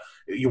Chat?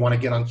 You want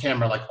to get on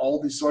camera? Like, all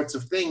these sorts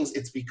of things.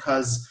 It's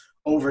because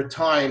over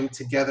time,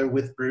 together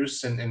with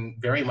Bruce and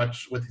very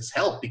much with his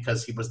help,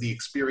 because he was the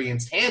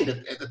experienced hand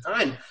at the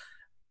time,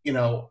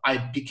 I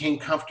became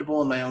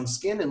comfortable in my own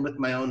skin and with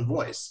my own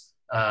voice.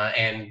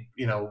 And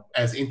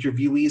as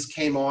interviewees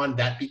came on,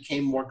 that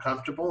became more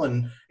comfortable,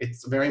 and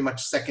it's very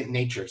much second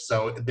nature.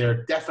 So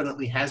there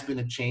definitely has been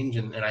a change,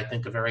 and I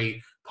think a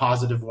very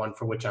positive one,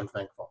 for which I'm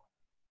thankful.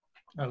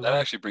 That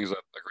actually brings up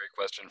a great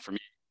question for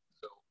me.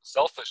 So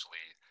selfishly,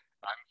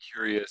 I'm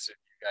curious if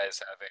you guys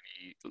have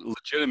any tips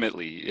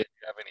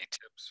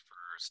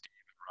for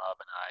Steve and Rob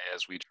and I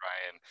as we try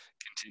and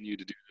continue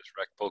to do this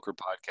Rec Poker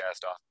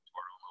podcast off to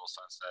our own little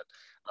sunset.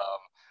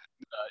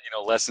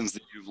 Lessons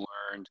that you've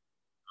learned.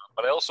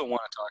 But I also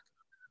want to talk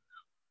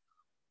about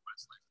what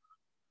it's like.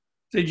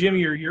 Say, Jim,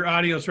 your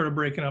audio sort of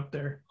breaking up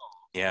there.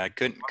 Yeah, I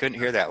couldn't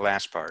hear that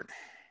last part.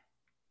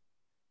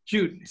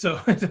 Shoot.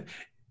 So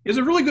it's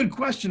a really good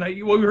question.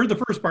 We heard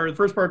the first part. The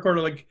first part,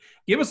 like,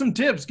 give us some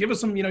tips. Give us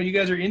some, you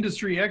guys are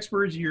industry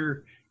experts.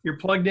 You're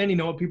plugged in. You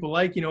know what people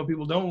like. You know what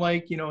people don't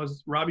like.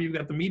 As Robbie, you've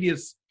got the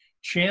media's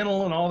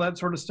channel and all that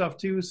sort of stuff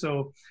too.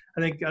 So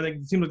I think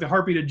it seems like the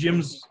heartbeat of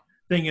Jim's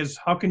thing is,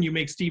 how can you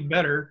make Steve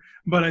better?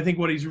 But I think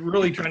what he's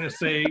really trying to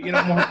say, more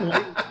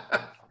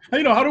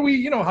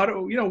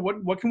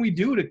what can we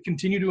do to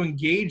continue to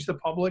engage the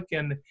public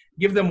and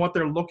give them what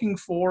they're looking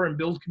for and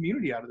build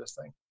community out of this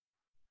thing?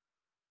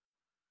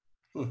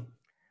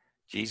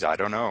 Geez, I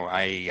don't know.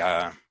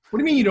 What do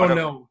you mean you don't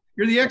know?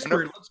 You're the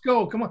expert. Let's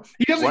go. Come on.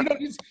 He doesn't.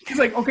 He's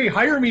like, okay,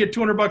 hire me at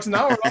 $200 an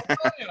hour. I'll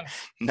tell you.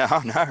 No,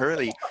 not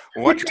really.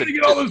 We're trying to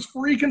get all this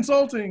free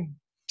consulting.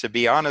 to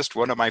be honest,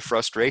 one of my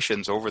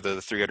frustrations over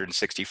the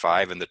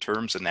 365 and the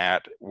terms in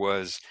that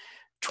was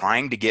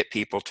trying to get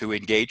people to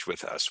engage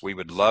with us. We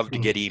would love to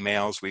get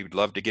emails. We would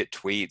love to get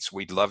tweets.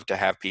 We'd love to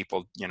have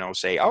people,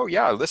 say, oh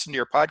yeah, I listened to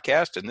your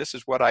podcast and this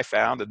is what I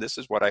found and this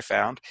is what I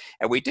found.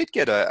 And we did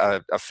get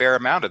a fair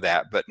amount of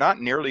that, but not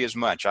nearly as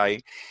much.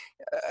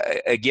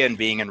 Again,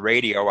 being in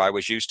radio, I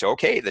was used to,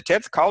 okay, the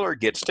 10th caller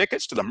gets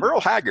tickets to the Merle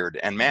Haggard,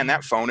 and man,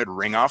 that phone would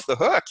ring off the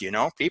hook,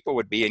 people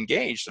would be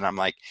engaged. And I'm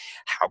like,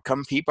 how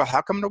come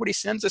nobody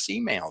sends us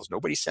emails?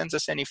 Nobody sends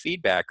us any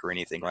feedback or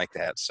anything like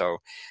that. So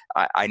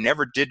I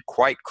never did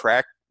quite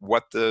crack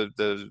what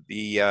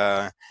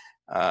the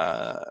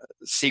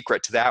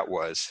secret to that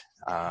was.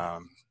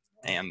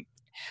 And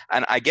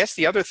I guess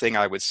the other thing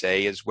I would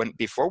say is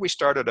before we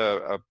started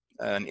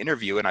an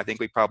interview, and I think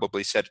we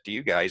probably said it to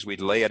you guys, we'd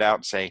lay it out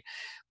and say,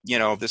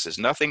 this is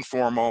nothing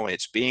formal.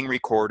 It's being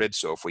recorded.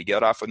 So if we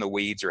get off in the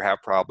weeds or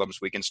have problems,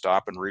 we can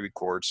stop and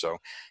re-record. So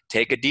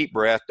take a deep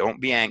breath.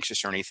 Don't be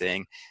anxious or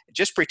anything.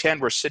 Just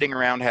pretend we're sitting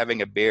around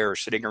having a beer or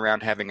sitting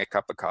around having a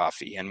cup of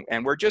coffee.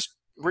 And we're just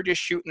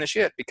shooting the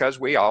shit because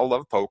we all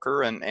love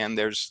poker and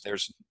there's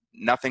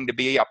nothing to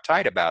be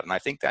uptight about. And I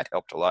think that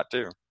helped a lot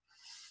too.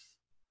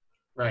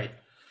 Right.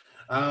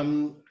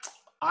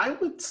 I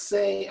would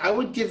say I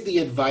would give the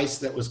advice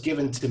that was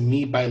given to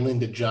me by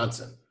Linda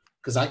Johnson,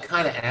 because I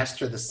kind of asked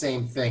her the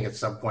same thing at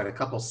some point a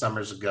couple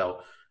summers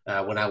ago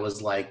when I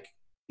was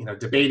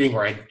debating,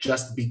 or I'd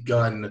just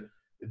begun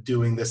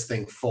doing this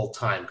thing full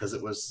time, because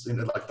it was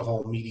like the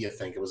whole media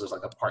thing. It was just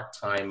like a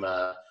part-time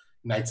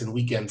nights and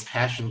weekends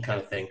passion kind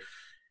of thing.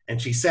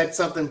 And she said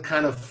something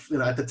kind of,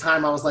 at the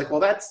time I was like,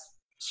 well, that's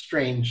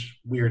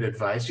strange, weird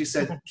advice. She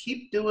said,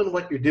 keep doing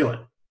what you're doing.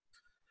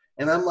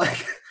 And I'm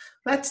like,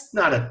 that's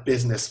not a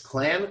business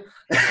plan.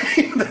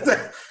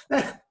 that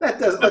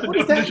does, like, what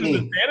does that mean?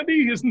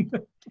 Insanity, isn't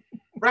it?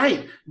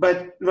 Right.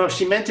 But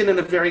she meant it in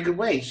a very good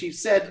way. She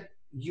said,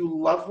 you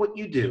love what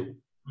you do.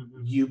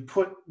 Mm-hmm. You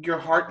put your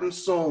heart and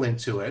soul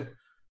into it.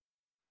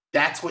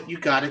 That's what you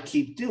got to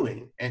keep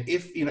doing. And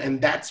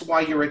and that's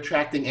why you're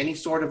attracting any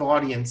sort of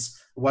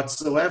audience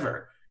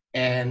whatsoever.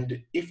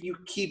 And if you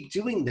keep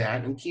doing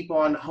that and keep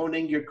on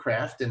honing your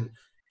craft and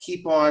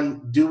keep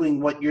on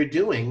doing what you're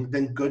doing,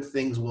 then good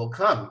things will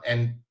come.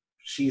 And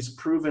she's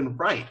proven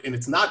right. And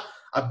it's not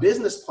a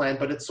business plan,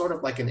 but it's sort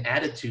of like an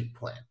attitude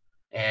plan.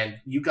 And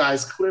you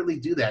guys clearly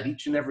do that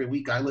each and every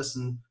week. I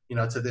listen,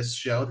 to this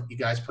show that you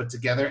guys put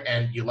together,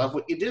 and you love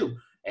what you do.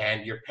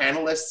 And your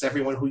panelists,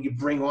 everyone who you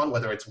bring on,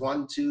 whether it's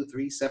 1, 2,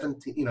 3,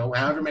 17,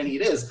 however many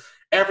it is,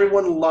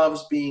 everyone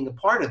loves being a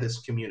part of this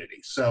community.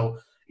 So,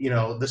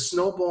 the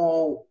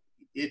snowball,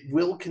 it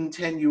will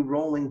continue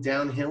rolling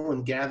downhill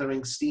and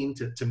gathering steam,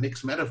 to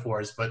mix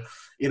metaphors, but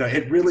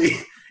it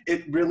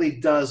really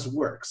does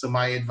work. So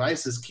my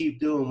advice is keep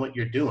doing what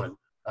you're doing,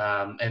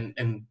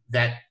 and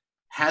that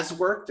has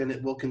worked, and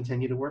it will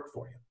continue to work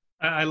for you.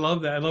 I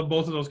love that. I love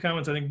both of those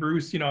comments. I think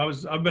Bruce,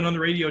 I've been on the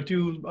radio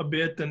too a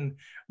bit, and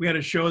we had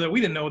a show that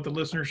we didn't know what the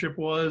listenership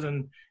was,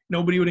 and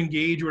nobody would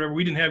engage or whatever.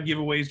 We didn't have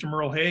giveaways to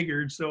Merle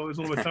Haggard, so it was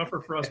a little bit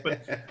tougher for us.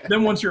 But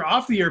then once you're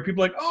off the air,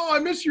 people are like, oh, I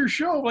miss your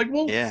show. Like,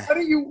 well, yeah. Why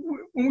don't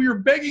you, when we were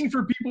begging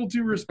for people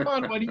to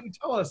respond, why didn't you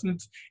tell us? And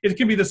it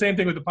can be the same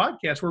thing with the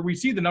podcast, where we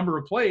see the number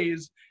of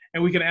plays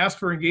and we can ask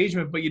for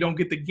engagement, but you don't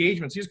get the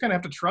engagement. So you just kind of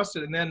have to trust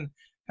it. And then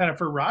kind of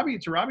to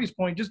Robbie's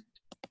point, just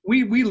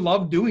we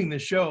love doing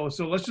this show.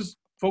 So let's just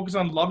focus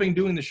on loving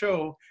doing the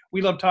show.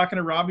 We love talking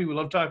to Robbie. We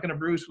love talking to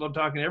Bruce. We love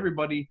talking to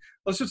everybody.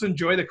 Let's just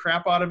enjoy the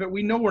crap out of it.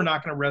 We know we're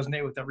not going to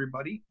resonate with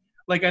everybody.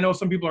 Like, I know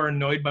some people are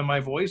annoyed by my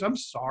voice. I'm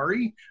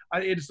sorry.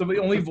 It's the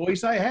only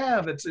voice I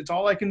have. It's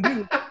all I can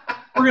do.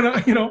 We're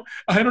going to,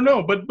 I don't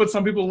know, but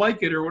some people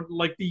like it or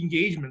like the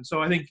engagement.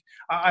 So I think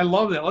I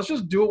love that. Let's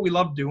just do what we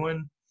love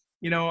doing.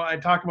 I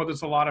talk about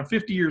this a lot. I'm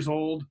 50 years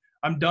old.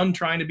 I'm done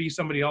trying to be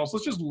somebody else.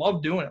 Let's just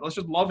love doing it. Let's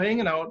just love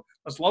hanging out.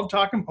 Let's love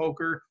talking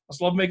poker. Let's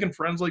love making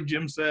friends, like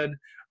Jim said.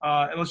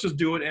 And let's just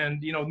do it.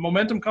 And,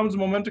 momentum comes,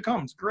 momentum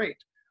comes. Great.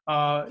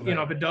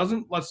 If it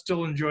doesn't, let's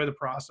still enjoy the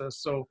process.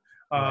 So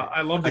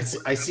I love this.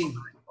 I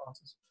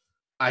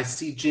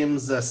see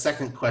Jim's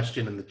second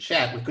question in the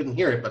chat. We couldn't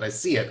hear it, but I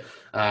see it.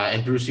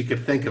 And Bruce, you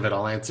could think of it.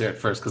 I'll answer it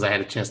first because I had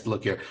a chance to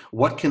look here.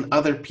 What can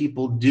other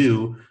people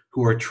do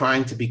who are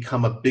trying to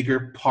become a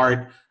bigger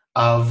part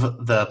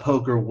of the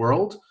poker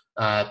world?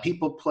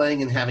 People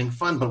playing and having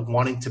fun, but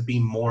wanting to be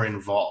more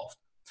involved.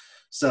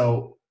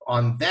 So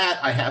on that,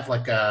 I have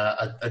like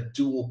a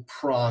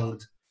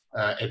dual-pronged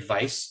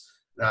advice.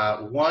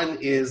 One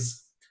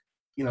is,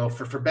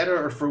 for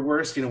better or for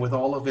worse, with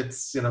all of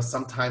its,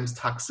 sometimes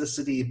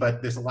toxicity,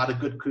 but there's a lot of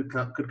good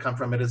could come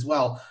from it as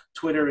well.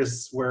 Twitter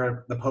is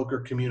where the poker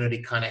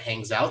community kind of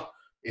hangs out.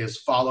 Is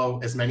follow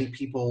as many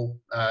people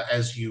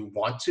as you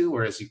want to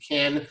or as you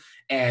can.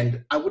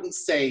 And I wouldn't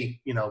say,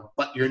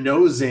 butt your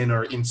nose in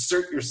or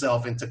insert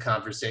yourself into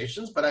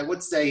conversations, but I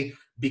would say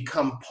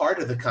become part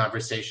of the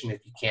conversation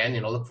if you can,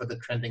 look for the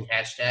trending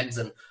hashtags.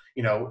 And,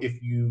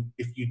 if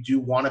you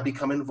do want to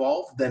become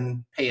involved,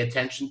 then pay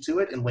attention to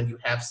it. And when you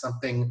have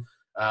something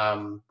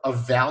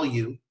of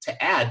value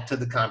to add to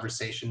the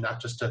conversation,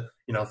 not just to,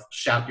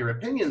 shout your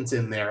opinions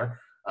in there,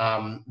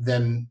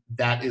 then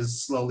that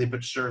is slowly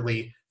but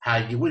surely how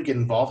you would get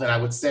involved. And I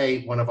would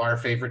say one of our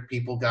favorite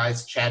people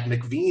guys, Chad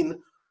McVean,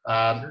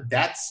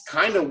 that's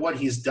kind of what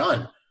he's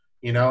done.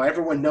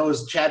 Everyone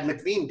knows Chad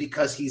McVean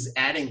because he's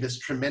adding this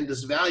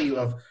tremendous value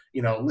of,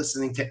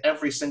 listening to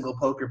every single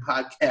poker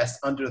podcast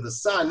under the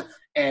sun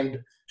and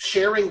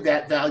sharing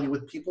that value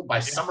with people by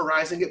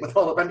summarizing it with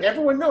all of them.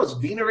 Everyone knows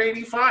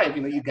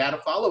Wiener85, you got to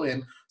follow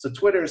him. So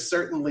Twitter is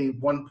certainly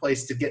one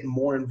place to get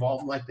more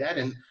involved like that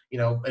and,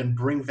 and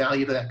bring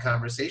value to that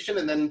conversation.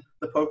 And then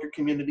the poker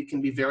community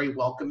can be very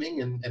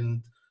welcoming.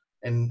 And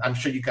I'm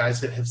sure you guys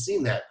have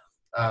seen that.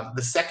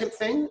 The second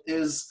thing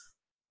is,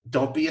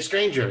 don't be a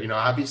stranger.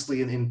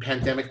 Obviously in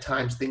pandemic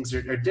times, things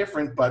are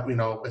different, but,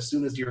 as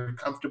soon as you're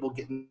comfortable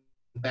getting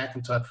back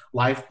into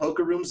live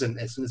poker rooms and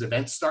as soon as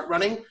events start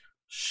running,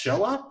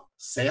 show up,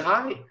 say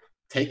hi,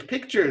 take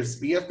pictures,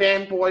 be a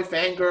fanboy,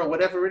 fangirl,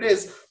 whatever it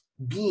is,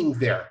 being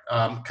there.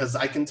 Because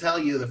I can tell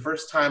you the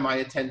first time I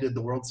attended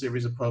the World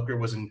Series of Poker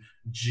was in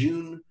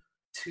June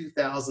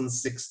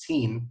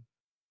 2016.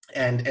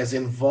 And as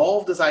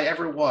involved as I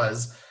ever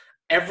was,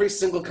 every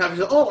single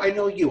conversation, I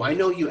know you,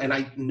 and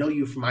I know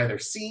you from either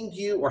seeing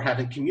you or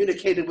having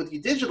communicated with you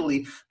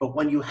digitally, but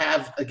when you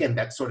have, again,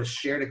 that sort of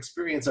shared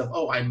experience of,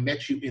 I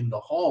met you in the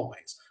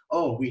hallways,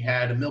 we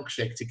had a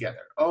milkshake together,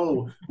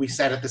 we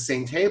sat at the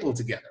same table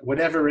together,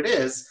 whatever it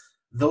is,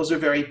 those are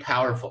very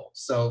powerful.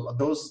 So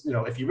those,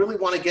 if you really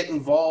want to get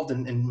involved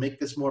and make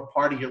this more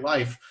part of your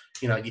life,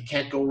 you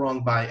can't go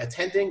wrong by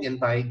attending and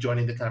by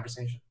joining the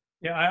conversation.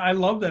 Yeah, I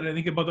love that. I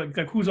think about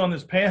like who's on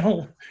this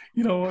panel.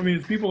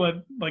 It's people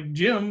that like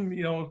Jim,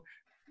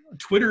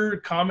 Twitter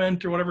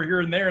comment or whatever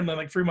here and there, and then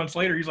like 3 months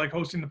later he's like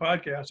hosting the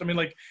podcast. I mean,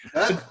 like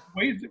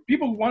ways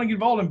people want to get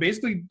involved, and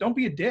basically don't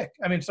be a dick.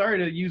 I mean, sorry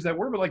to use that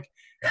word, but like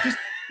just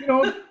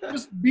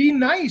just be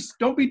nice.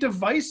 Don't be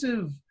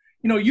divisive.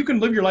 You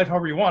can live your life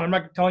however you want. I'm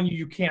not telling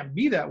you can't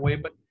be that way,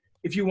 but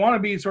if you want to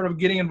be sort of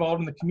getting involved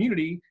in the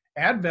community,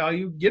 add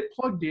value, get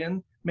plugged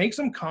in, make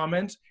some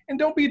comments, and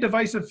don't be a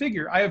divisive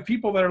figure. I have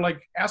people that are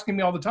like asking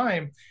me all the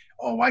time,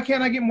 why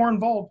can't I get more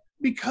involved?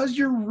 Because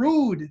you're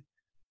rude.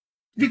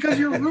 You have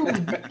your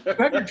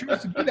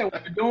choice to be that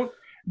way.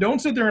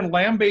 Don't sit there and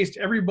lambaste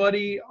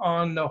everybody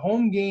on the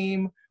home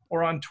game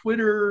or on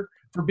Twitter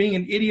for being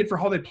an idiot for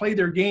how they play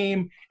their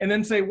game, and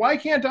then say, why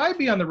can't I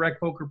be on the Rec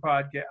Poker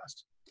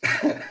podcast?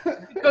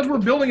 Because we're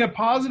building a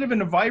positive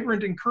and a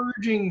vibrant,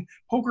 encouraging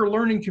poker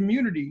learning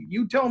community.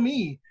 You tell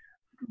me,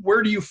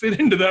 where do you fit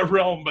into that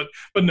realm?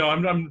 But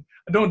no,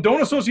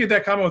 don't associate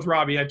that comment with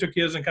Robbie. I took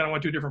his and kind of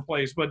went to a different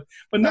place. But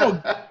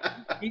no,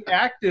 be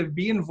active,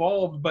 be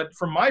involved. But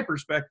from my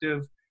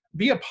perspective,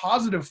 be a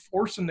positive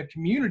force in the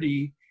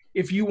community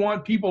if you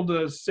want people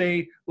to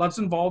say, let's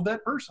involve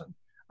that person.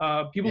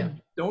 People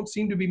don't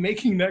seem to be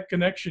making that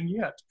connection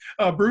yet.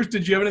 Bruce,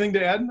 did you have anything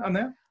to add on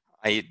that?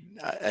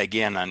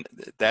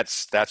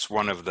 That's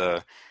one of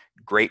the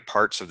great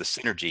parts of the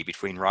synergy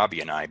between Robbie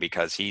and I,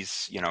 because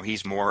he's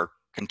more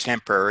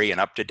contemporary and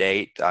up to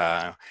date.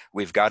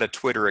 We've got a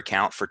Twitter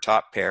account for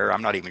Top Pair.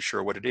 I'm not even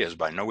sure what it is,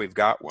 but I know we've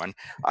got one.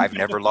 I've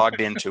never logged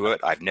into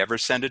it. I've never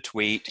sent a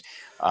tweet.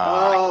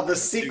 The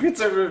secrets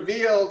are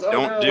revealed.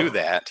 Don't do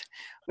that.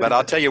 But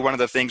I'll tell you, one of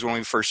the things when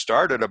we first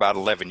started about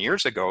 11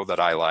 years ago that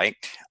I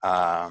liked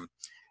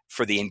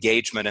for the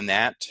engagement in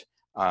that,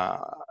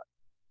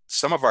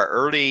 some of our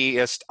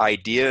earliest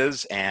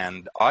ideas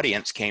and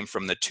audience came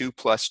from the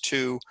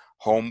 2+2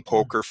 Home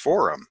Poker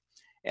Forum.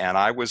 And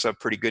I was a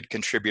pretty good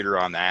contributor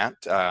on that.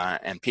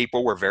 And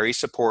people were very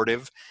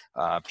supportive.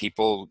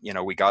 People,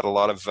 we got a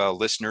lot of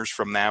listeners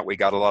from that. We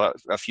got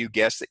a few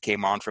guests that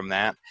came on from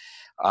that.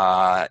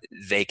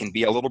 They can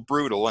be a little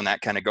brutal, and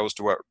that kind of goes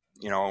to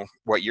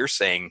what you're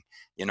saying.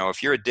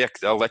 If you're a dick,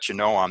 they'll let you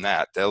know on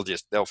that.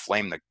 They'll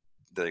flame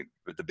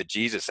the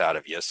bejesus out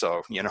of you.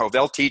 So,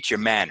 they'll teach you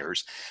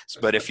manners.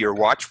 But if you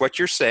watch what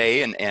you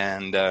say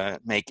and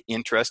make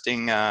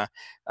interesting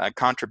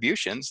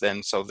contributions,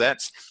 then so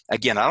that's,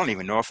 again, I don't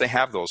even know if they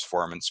have those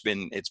forums.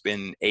 It's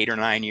been 8 or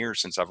 9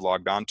 years since I've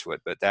logged onto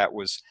it, but that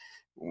was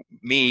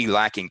me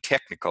lacking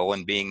technical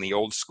and being the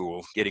old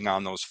school, getting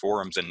on those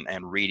forums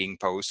and reading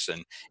posts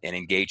and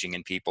engaging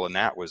in people. And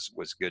that was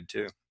good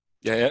too.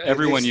 Yeah,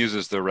 everyone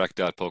uses the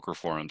Rec.Poker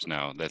forums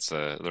now.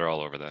 They're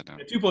all over that now.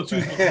 2+2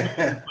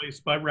 is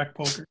replaced by Rec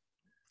Poker.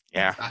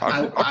 Yeah.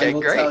 I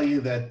will tell you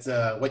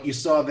that what you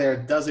saw there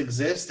does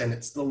exist, and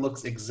it still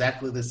looks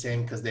exactly the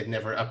same because they've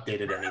never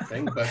updated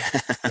anything. But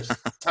just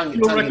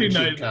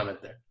tongue-in-cheek comment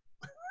there.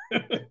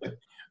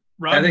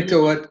 I think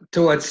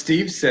to what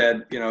Steve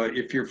said,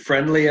 if you're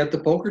friendly at the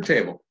poker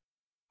table.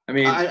 I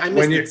mean, I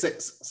missed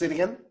it. Say it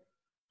again.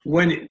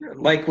 When,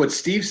 like what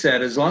Steve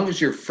said, as long as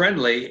you're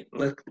friendly,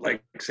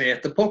 like say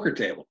at the poker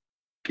table,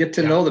 get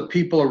to know the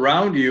people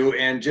around you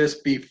and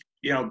just be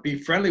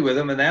friendly with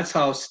them. And that's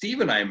how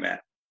Steve and I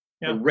met.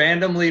 Yeah. We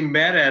randomly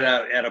met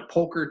at a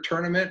poker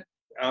tournament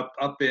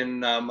up in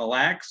Mille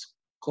Lacs,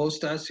 close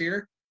to us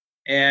here.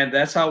 And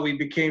that's how we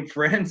became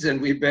friends. And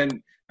we've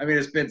been, I mean,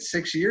 it's been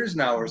 6 years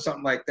now or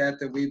something like that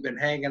we've been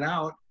hanging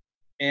out.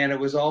 And it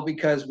was all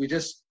because we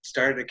just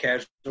started a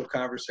casual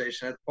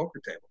conversation at the poker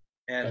table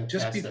and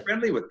just be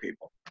friendly with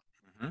people.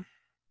 Mm-hmm.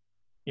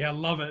 Yeah, I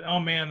love it. Oh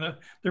man,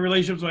 the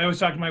relationships. I always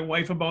talk to my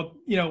wife about,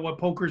 what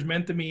poker's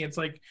meant to me. It's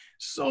like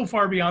so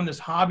far beyond this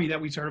hobby that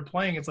we started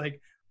playing. It's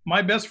like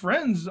my best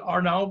friends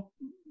are now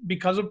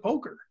because of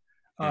poker.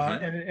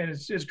 And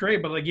it's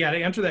great. But like, yeah, to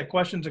answer that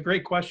question, it's a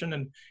great question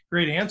and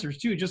great answers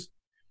too. Just,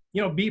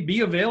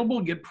 be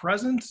available, get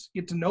present,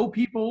 get to know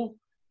people,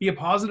 be a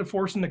positive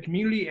force in the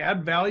community,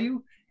 add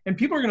value. And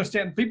people are going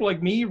to people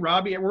like me,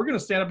 Robbie, we're going to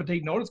stand up and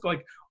take notice, go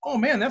like, oh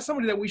man, that's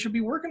somebody that we should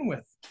be working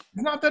with.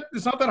 It's not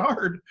that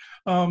hard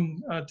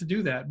to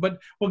do that. But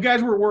well,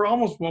 guys, we're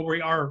almost,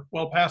 we are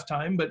well past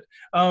time, but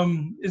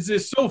it's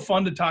just so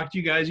fun to talk to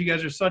you guys. You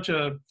guys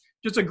are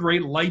just a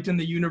great light in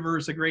the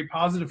universe, a great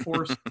positive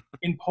force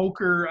in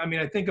poker. I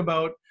mean, I think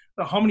about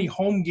how many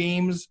home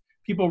games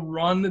people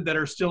run that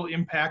are still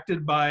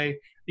impacted by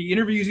the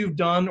interviews you've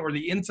done or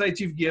the insights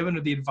you've given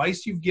or the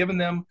advice you've given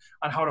them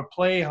on how to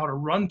play, how to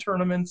run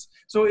tournaments.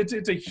 So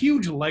it's a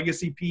huge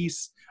legacy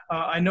piece.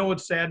 I know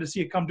it's sad to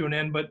see it come to an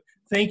end, but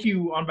thank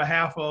you on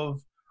behalf of,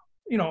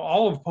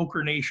 all of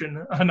Poker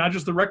Nation, not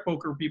just the Rec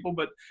Poker people,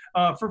 but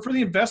for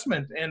the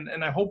investment.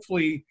 And I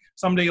hopefully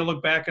someday you'll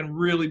look back and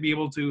really be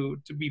able to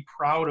be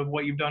proud of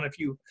what you've done if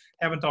you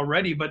haven't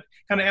already. But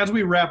kind of as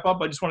we wrap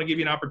up, I just want to give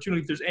you an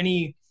opportunity if there's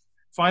any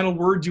final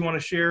words you want to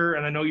share.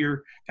 And I know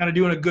you're kind of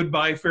doing a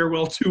goodbye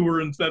farewell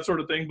tour and that sort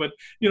of thing, but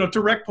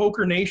to Rec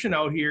Poker Nation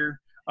out here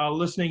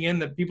listening in,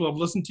 that people have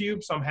listened to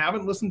you, some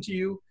haven't listened to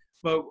you,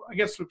 but I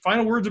guess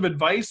final words of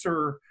advice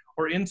or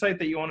insight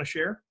that you want to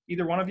share,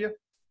 either one of you.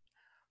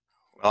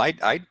 Well,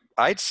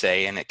 I'd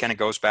say, and it kind of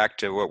goes back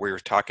to what we were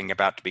talking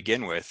about to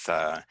begin with,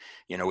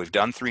 we've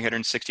done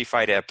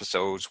 365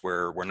 episodes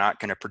where we're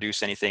not going to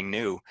produce anything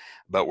new,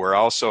 but we're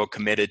also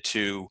committed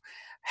to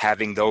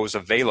having those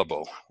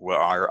available. Well,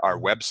 our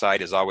website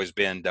has always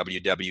been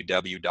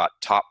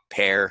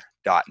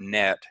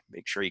www.toppair.net.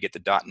 Make sure you get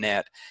the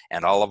 .net,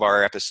 and all of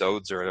our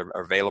episodes are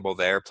available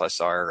there,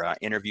 plus our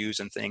interviews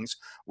and things.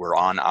 We're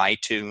on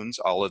iTunes.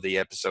 All of the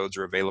episodes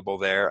are available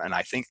there, and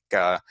I think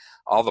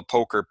all the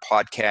poker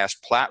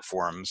podcast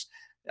platforms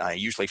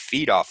usually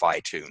feed off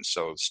iTunes,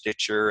 so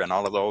Stitcher and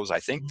all of those. I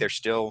think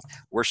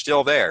we're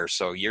still there,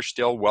 so you're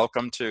still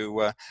welcome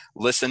to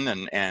listen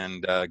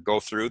and go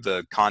through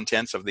the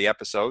contents of the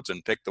episodes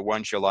and pick the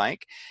ones you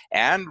like.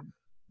 And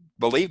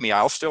believe me,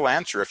 I'll still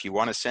answer if you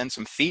want to send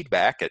some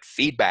feedback at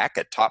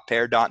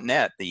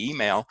feedback@toppair.net. The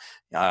email,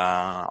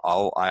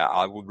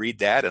 I will read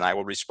that and I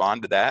will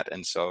respond to that.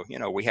 And so,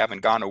 we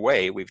haven't gone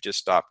away. We've just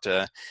stopped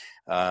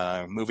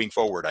moving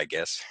forward, I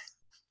guess.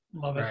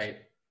 Love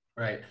it.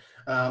 Right.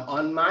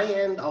 On my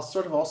end, I'll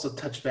sort of also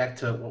touch back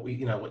to what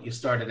what you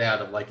started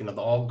out of, like, the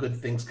all good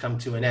things come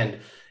to an end.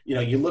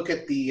 You look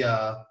at the,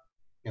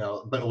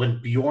 but when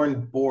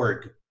Bjorn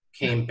Borg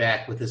came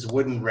back with his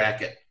wooden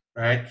racket,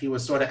 right, he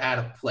was sort of out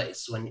of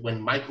place. When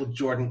Michael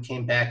Jordan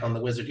came back on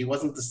the Wizard, he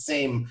wasn't the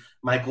same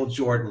Michael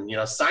Jordan.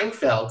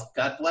 Seinfeld,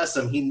 God bless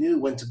him, he knew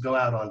when to go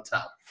out on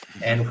top.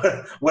 And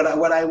what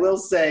I will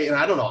say, and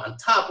I don't know, on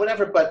top,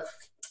 whatever, but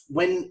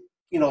when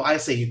I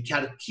say you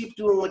gotta keep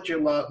doing what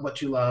you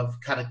love,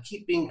 kind of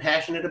keep being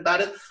passionate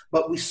about it.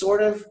 But we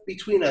sort of,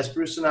 between us,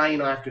 Bruce and I,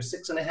 after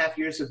 6.5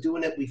 years of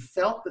doing it, we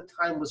felt the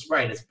time was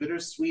right. As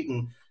bittersweet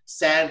and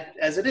sad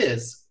as it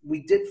is,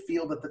 we did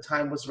feel that the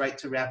time was right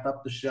to wrap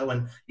up the show.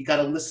 And you got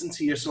to listen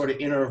to your sort of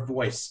inner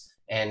voice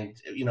and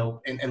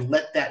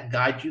let that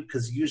guide you,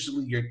 because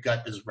usually your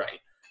gut is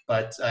right.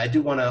 But I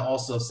do want to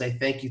also say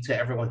thank you to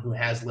everyone who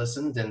has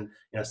listened and,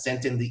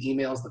 sent in the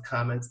emails, the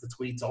comments, the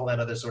tweets, all that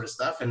other sort of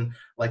stuff. And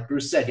like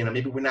Bruce said,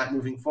 maybe we're not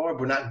moving forward.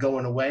 We're not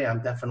going away.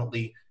 I'm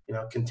definitely,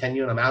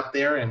 continuing. I'm out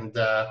there and,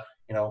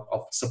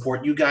 I'll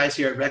support you guys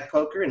here at Rec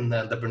Poker and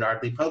the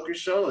Bernard Lee Poker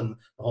Show and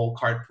the whole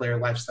Card Player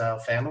Lifestyle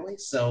family.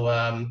 So,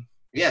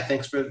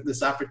 thanks for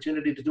this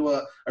opportunity to do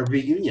a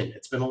reunion.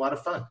 It's been a lot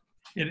of fun.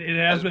 It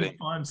has been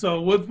fun.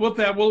 So with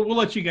that, we'll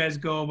let you guys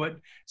go. But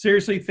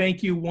seriously,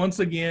 thank you once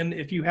again.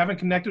 If you haven't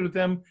connected with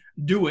them,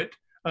 do it.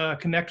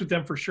 Connect with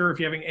them for sure. If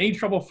you're having any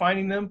trouble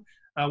finding them,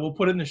 we'll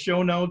put it in the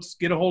show notes.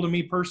 Get a hold of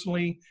me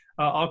personally.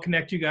 I'll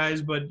connect you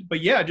guys. But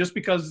yeah, just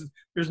because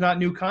there's not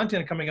new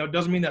content coming out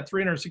doesn't mean that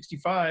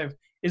 365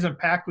 isn't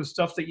packed with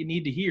stuff that you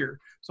need to hear.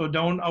 So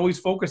don't always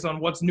focus on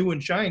what's new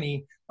and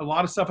shiny. A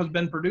lot of stuff has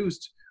been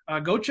produced.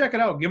 Go check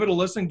it out. Give it a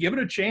listen. Give it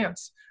a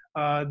chance.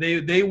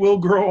 They will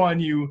grow on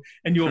you,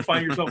 and you'll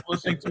find yourself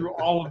listening through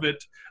all of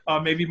it,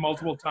 maybe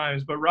multiple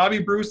times. But Robbie,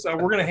 Bruce, we're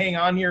going to hang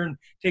on here and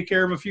take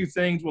care of a few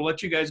things. We'll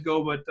let you guys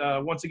go. But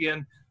once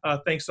again,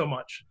 thanks so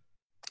much.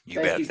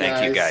 You bet.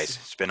 Thank you, guys.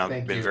 It's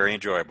been very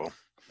enjoyable.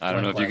 I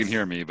don't know if you can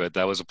hear me, but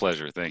that was a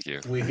pleasure. Thank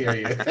you. We hear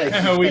you.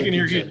 We can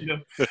hear you.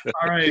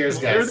 All right. Cheers,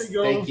 guys. There they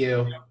go. Thank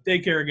you.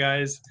 Take care,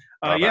 guys.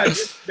 I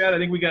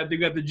think we got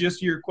the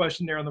gist of your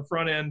question there on the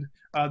front end.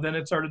 Then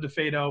it started to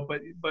fade out,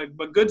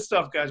 but good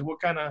stuff, guys. What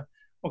kind of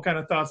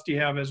thoughts do you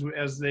have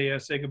as they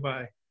say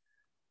goodbye?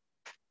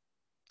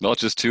 Well,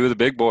 it's just two of the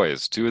big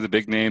boys, two of the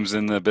big names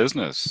in the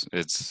business.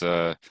 It's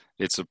a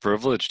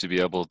privilege to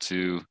be able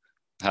to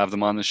have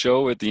them on the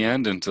show at the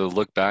end and to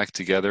look back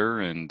together.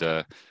 And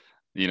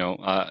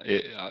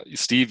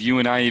Steve, you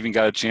and I even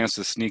got a chance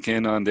to sneak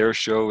in on their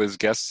show as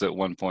guests at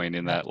one point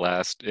in that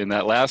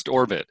last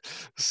orbit.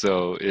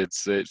 So it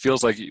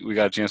feels like we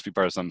got a chance to be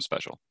part of something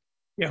special.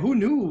 Yeah, who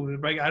knew?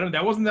 Like,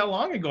 that wasn't that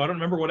long ago. I don't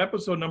remember what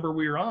episode number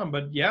we were on,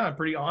 but yeah, I'm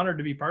pretty honored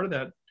to be part of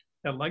that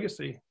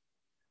legacy.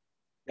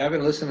 Yeah, I've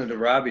been listening to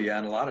Robbie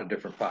on a lot of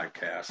different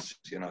podcasts.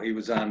 He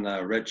was on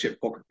the Red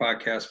Chip Poker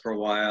podcast for a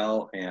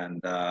while,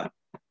 and I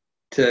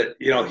kind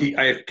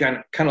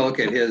of look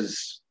at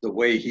the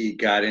way he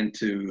got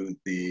into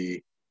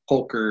the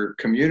poker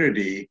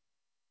community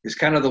is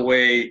kind of the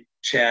way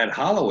Chad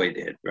Holloway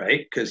did,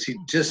 right? Because he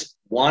just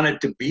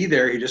wanted to be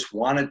there. He just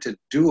wanted to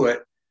do it.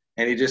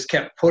 And he just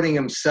kept putting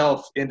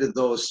himself into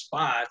those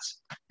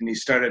spots, and he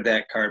started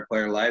that card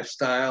player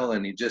lifestyle.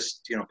 And he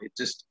just,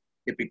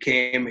 it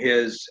became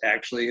his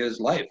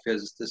life.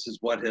 This is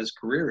what his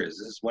career is.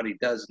 This is what he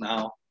does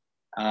now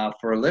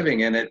for a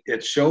living. And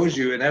it shows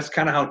you, and that's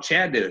kind of how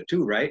Chad did it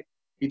too, right?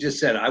 He just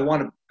said, I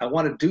want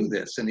to do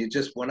this. And he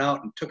just went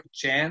out and took a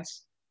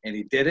chance, and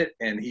he did it.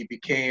 And he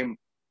became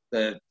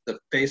the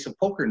face of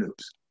poker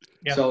news.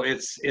 Yeah. So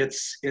it's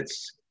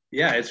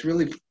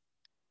really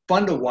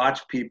fun to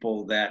watch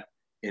people that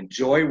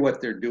enjoy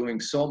what they're doing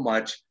so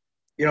much.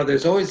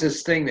 There's always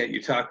this thing that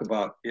you talk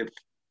about.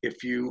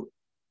 If you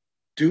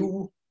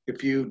do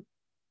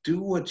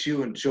what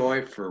you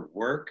enjoy for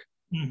work,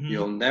 mm-hmm.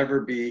 You'll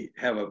never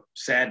have a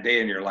sad day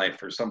in your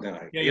life or something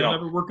like that. Yeah, you'll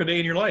never work a day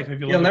in your life if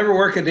you'll never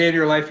work a day in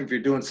your life if you're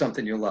doing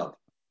something you love.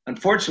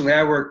 Unfortunately,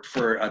 I worked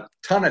for a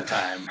ton of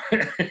time.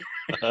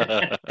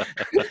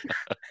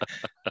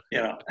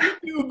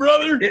 You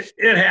brother,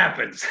 it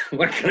happens.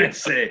 What can I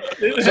say?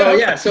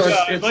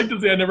 I'd like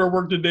to say I never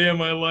worked a day in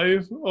my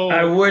life. Oh,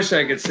 I wish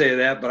I could say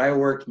that, but I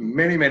worked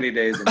many, many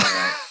days in my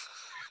life.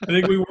 I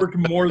think we worked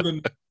more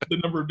than the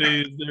number of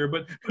days there,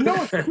 but no,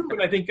 it's true.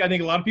 And I think a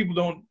lot of people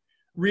don't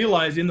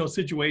realize in those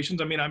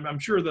situations. I mean, I'm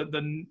sure that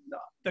the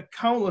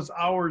countless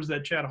hours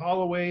that Chad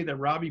Holloway, that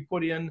Robbie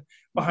put in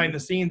behind the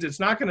scenes,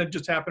 it's not going to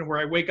just happen where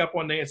I wake up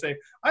one day and say,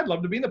 I'd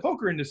love to be in the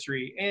poker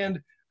industry,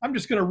 and I'm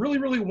just going to really,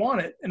 really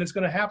want it, and it's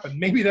going to happen.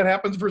 Maybe that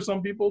happens for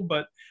some people,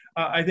 but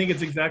I think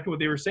it's exactly what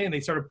they were saying. They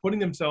started putting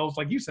themselves,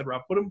 like you said,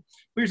 Rob, put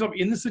yourself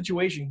in the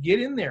situation,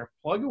 get in there,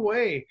 plug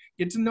away,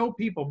 get to know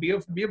people, be a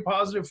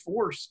positive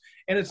force.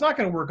 And it's not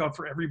going to work out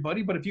for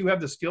everybody, but if you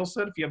have the skill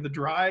set, if you have the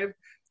drive,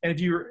 and if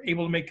you're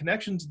able to make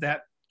connections,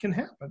 that can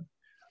happen.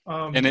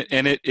 And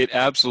it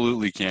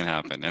absolutely can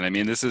happen. And I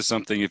mean, this is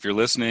something, if you're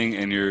listening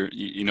and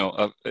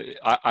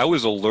I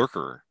was a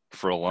lurker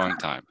for a long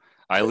time.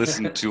 I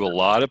listened to a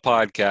lot of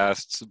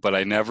podcasts, but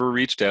I never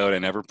reached out. I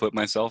never put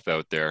myself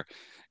out there.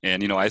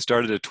 And, I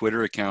started a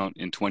Twitter account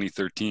in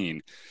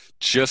 2013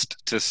 just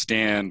to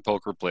stand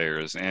poker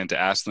players and to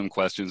ask them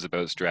questions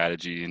about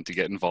strategy and to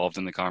get involved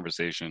in the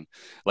conversation.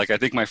 Like, I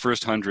think my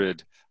first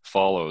 100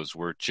 follows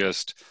were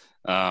just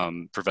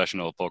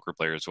professional poker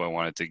players who I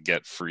wanted to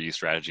get free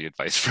strategy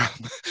advice from.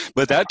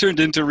 But that turned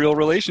into real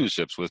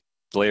relationships with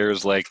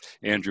players like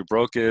Andrew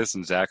Brokus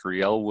and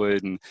Zachary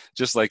Elwood, and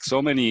just like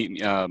so many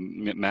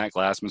Matt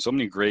Glassman, so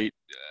many great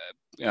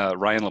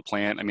Ryan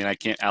LaPlante. I mean,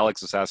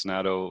 Alex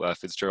Assassinato,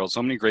 Fitzgerald,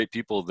 so many great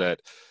people that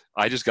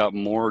I just got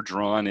more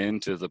drawn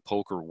into the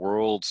poker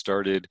world,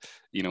 started,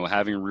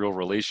 having real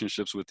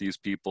relationships with these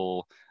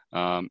people.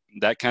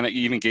 That kind of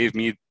even gave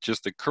me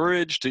just the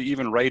courage to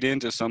even write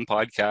into some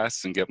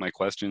podcasts and get my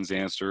questions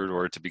answered,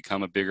 or to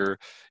become a bigger,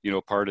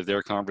 part of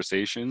their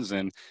conversations.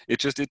 And it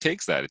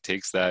takes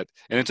that,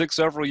 and it took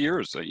several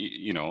years,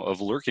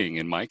 of lurking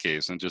in my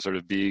case, and just sort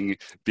of being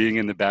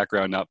in the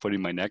background, not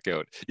putting my neck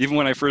out. Even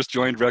when I first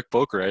joined Rec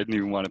Poker, I didn't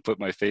even want to put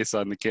my face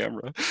on the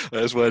camera.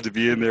 I just wanted to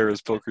be in there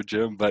as Poker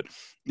Jim. But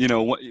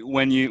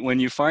when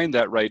you find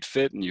that right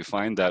fit, and you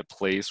find that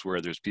place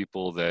where there's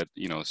people that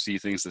see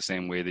things the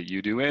same way that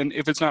you do, and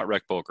if it's not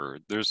Rec Poker,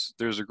 there's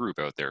a group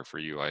out there for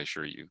you, I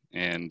assure you.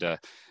 And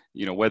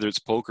whether it's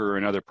poker or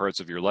in other parts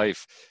of your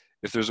life,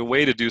 if there's a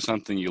way to do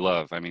something you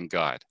love, I mean,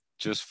 God,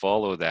 just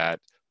follow that,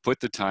 put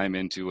the time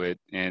into it,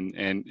 and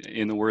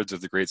in the words of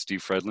the great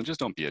Steve Fredlin,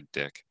 just don't be a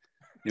dick.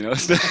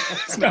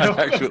 It's not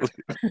actually.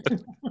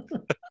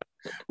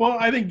 Well,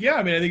 I think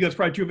that's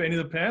probably true of any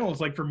of the panels.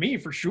 Like for me,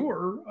 for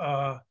sure,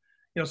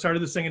 started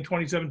this thing in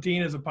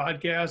 2017 as a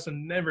podcast,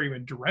 and never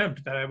even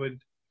dreamt that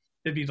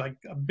it'd be like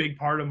a big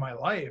part of my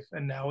life.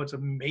 And now it's a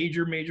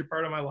major, major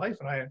part of my life,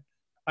 and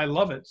I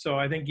love it. So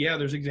I think,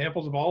 there's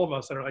examples of all of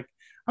us that are like,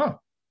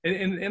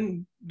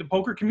 and the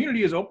poker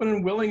community is open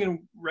and willing and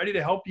ready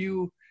to help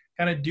you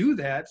kind of do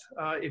that,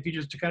 if you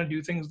just kind of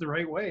do things the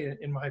right way,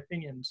 in my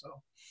opinion. So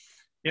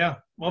yeah,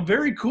 well,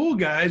 very cool,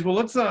 guys. Well,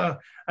 let's I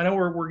know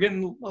we're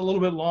getting a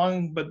little bit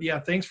long, but yeah,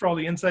 thanks for all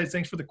the insights,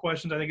 thanks for the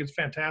questions. I think it's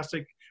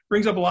fantastic.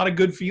 Brings up a lot of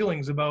good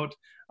feelings about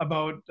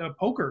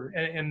poker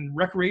and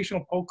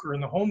recreational poker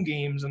and the home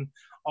games and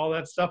all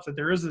that stuff, that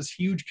there is this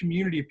huge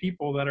community of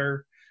people that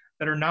are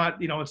not,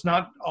 it's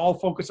not all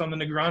focused on the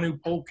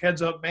Negreanu Polk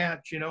heads up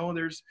match.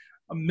 There's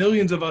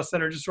millions of us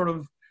that are just sort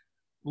of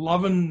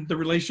loving the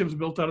relationships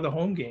built out of the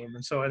home game.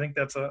 And so I think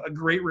that's a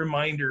great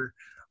reminder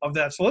of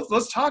that. So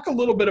let's talk a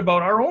little bit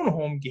about our own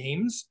home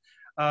games,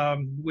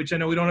 which I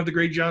know we don't have the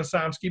great John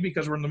Somsky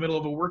because we're in the middle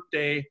of a work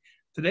day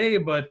today,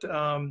 but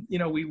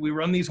we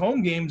run these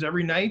home games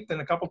every night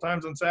and a couple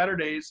times on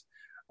Saturdays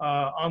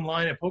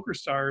online at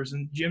PokerStars.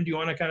 And Jim, do you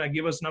want to kind of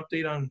give us an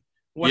update on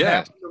what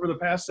happened over the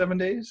past 7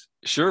 days?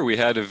 Sure. We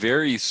had a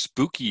very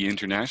spooky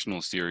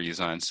international series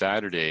on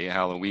Saturday,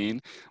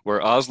 Halloween,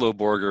 where Oslo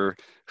Borger,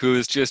 who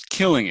is just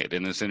killing it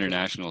in this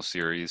international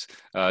series,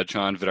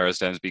 Trond Vidar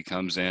Stensby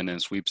comes in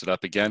and sweeps it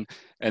up again.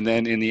 And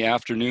then in the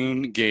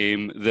afternoon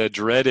game, the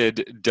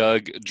dreaded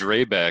Doug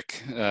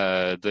Drabeck,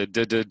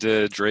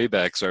 the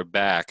Drabecks are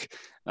back,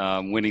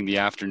 winning the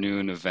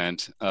afternoon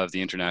event of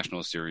the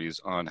international series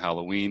on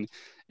Halloween.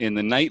 In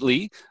the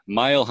nightly,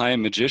 Mile High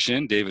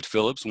Magician, David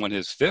Phillips, won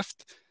his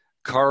 5th.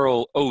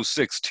 Carl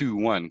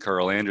 0621,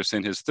 Carl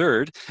Anderson, his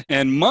 3rd.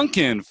 And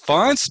Munkin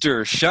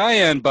Fonster,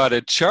 Cheyenne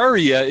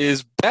Bhattacharya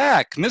is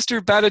back. Mr.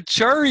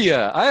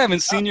 Bhattacharya, I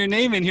haven't seen your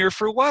name in here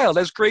for a while.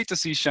 That's great to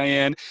see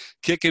Cheyenne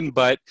kicking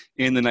butt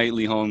in the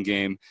nightly home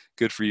game.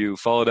 Good for you.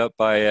 Followed up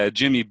by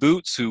Jimmy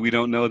Boots, who we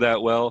don't know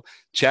that well.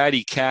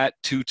 Chatty Cat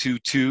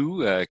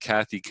 222,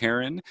 Kathy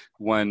Karen,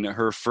 won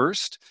her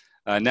 1st.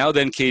 Now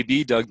then,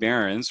 KB, Doug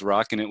Barons,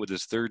 rocking it with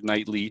his 3rd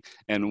nightly,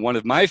 and one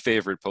of my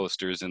favorite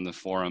posters in the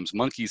forums,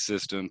 Monkey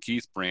System,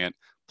 Keith Brandt,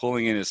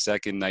 pulling in his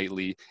 2nd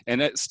nightly.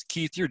 And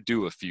Keith, you're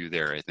due a few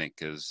there, I think,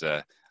 because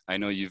I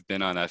know you've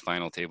been on that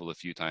final table a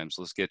few times.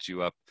 Let's get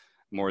you up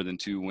more than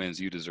 2 wins.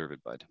 You deserve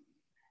it, bud.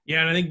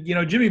 Yeah, and I think,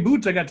 Jimmy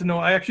Boots, I got to know.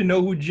 I actually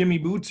know who Jimmy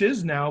Boots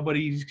is now, but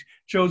he's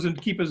chosen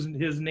to keep his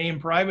name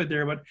private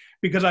there. But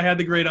because I had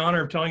the great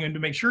honor of telling him to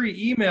make sure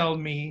he emailed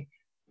me,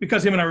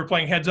 because him and I were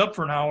playing heads up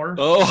for an hour.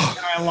 Oh.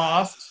 And I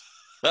lost.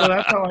 So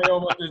that's how I know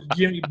about this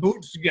Jimmy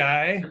Boots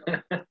guy.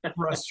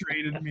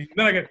 Frustrated me.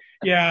 Then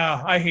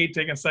I hate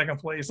taking 2nd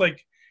place.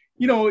 Like,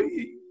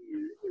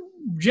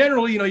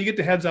 generally, you get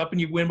the heads up and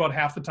you win about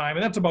half the time,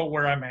 and that's about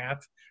where I'm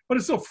at. But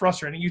it's so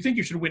frustrating. You think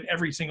you should win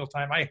every single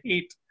time. I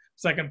hate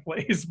 2nd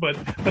place, but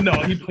no,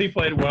 he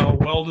played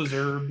well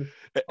deserved.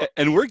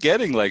 And we're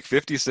getting like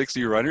 50,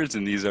 60 runners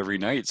in these every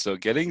night. So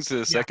getting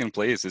to 2nd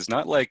place is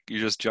not like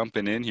you're just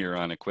jumping in here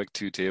on a quick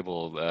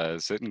 2-table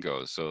sit and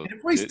go. So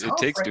it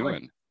takes right?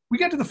 doing. Like, we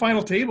got to the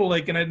final table,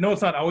 and I know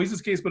it's not always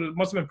this case, but it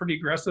must have been pretty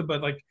aggressive.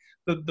 But like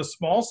the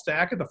small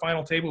stack at the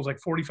final table was like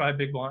 45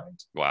 big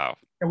blinds. Wow.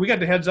 And we got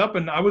the heads up,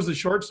 and I was the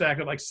short stack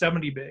at like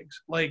 70 bigs.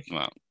 Like,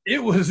 wow.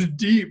 It was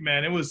deep,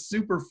 man. It was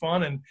super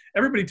fun, and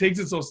everybody takes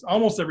it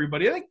almost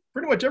everybody. I think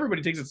pretty much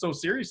everybody takes it so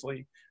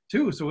seriously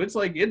too. So it's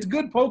like, it's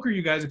good poker,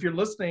 you guys. If you're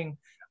listening,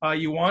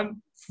 you want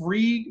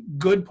free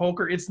good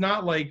poker. It's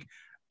not like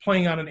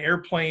playing on an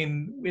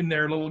airplane in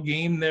their little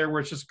game there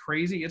where it's just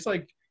crazy. It's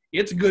like,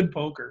 it's good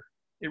poker.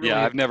 Really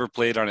I've never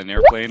played on an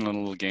airplane in a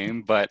little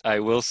game, but I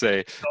will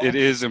say it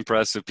is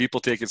impressive. People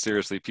take it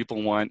seriously.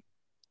 People want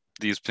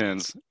these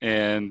pins.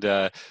 And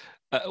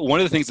one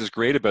of the things that's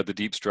great about the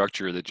deep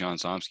structure that John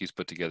Somsky's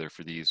put together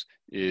for these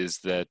is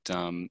that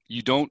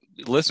you don't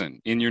listen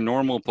in your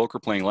normal poker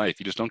playing life.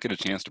 You just don't get a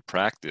chance to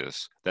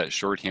practice that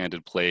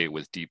shorthanded play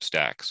with deep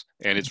stacks.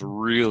 And it's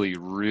really,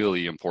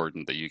 really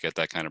important that you get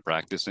that kind of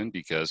practice in,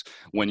 because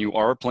when you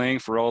are playing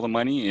for all the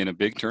money in a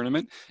big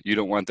tournament, you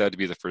don't want that to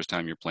be the first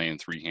time you're playing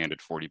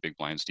 3-handed 40 big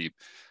blinds deep.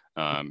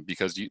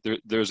 Because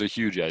there's a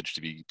huge edge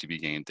to be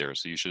gained there.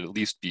 So you should at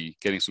least be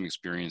getting some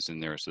experience in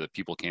there so that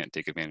people can't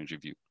take advantage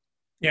of you.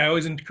 Yeah, I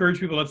always encourage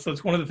people.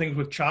 That's one of the things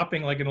with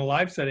chopping, like in a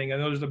live setting. I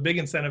know there's a big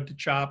incentive to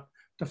chop,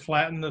 to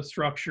flatten the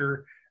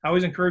structure. I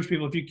always encourage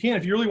people, if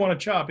you really want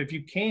to chop, if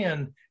you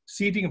can,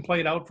 see if you can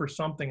play it out for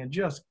something and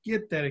just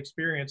get that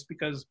experience.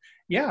 Because,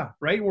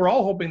 right, we're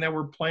all hoping that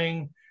we're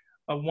playing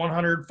a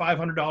 $100,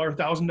 $500,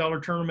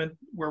 $1,000 tournament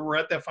where we're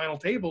at that final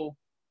table.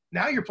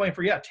 Now you're playing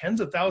for, tens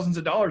of thousands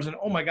of dollars. And,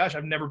 oh, my gosh,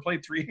 I've never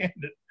played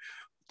 3-handed.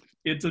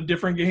 It's a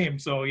different game.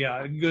 So,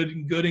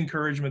 good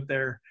encouragement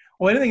there.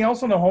 Well, anything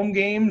else on the home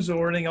games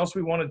or anything else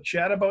we want to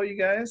chat about, you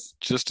guys?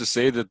 Just to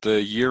say that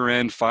the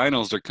year-end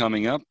finals are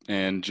coming up,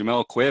 and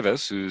Jamel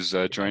Cuevas, who's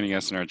joining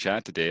us in our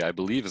chat today, I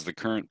believe is the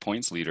current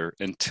points leader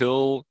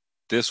until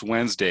this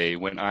Wednesday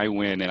when I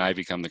win and I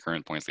become the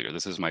current points leader.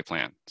 This is my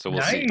plan. So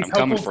we'll see. I'm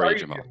coming for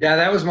you, Jamel. Yeah,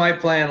 that was my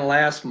plan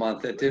last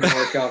month. It didn't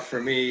work out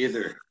for me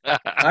either.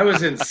 I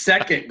was in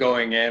 2nd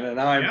going in, and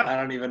now I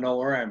don't even know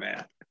where I'm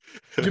at.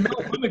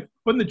 Jamel,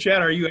 put in the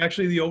chat, are you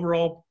actually the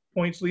overall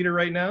points leader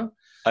right now?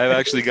 I've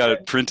actually got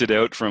it printed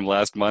out from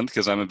last month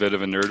because I'm a bit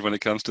of a nerd when it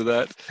comes to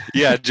that.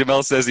 Yeah,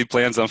 Jamel says he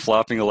plans on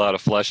flopping a lot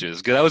of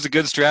flushes. That was a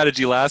good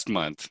strategy last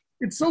month.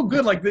 It's so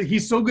good. Like,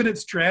 he's so good at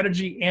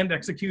strategy and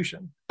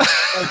execution.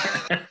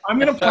 Like, I'm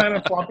going to plan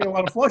on flopping a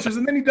lot of flushes,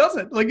 and then he does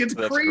it. Like, it's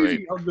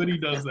crazy how good he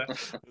does that.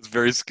 It's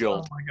very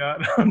skilled. Oh, my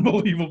God.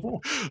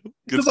 Unbelievable.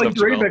 Good just like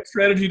Drabeck's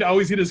strategy to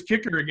always hit his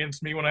kicker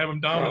against me when I have him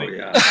dominate. Oh,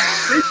 yeah.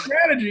 Great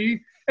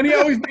strategy, and he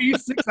always,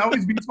 ace-6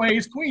 always beats my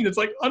ace-queen. It's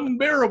like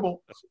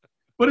unbearable.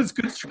 But it's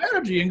good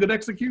strategy and good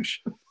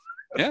execution.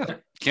 Yeah,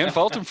 can't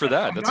fault him for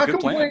that. That's a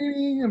good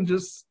plan. I'm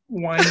just,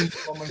 whining.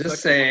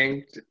 Just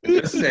saying,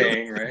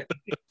 right?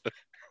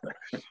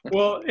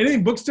 Well,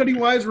 anything book study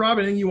wise, Rob?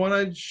 Anything you want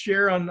to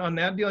share on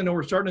that deal? I know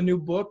we're starting a new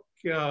book.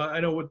 I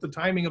know with the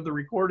timing of the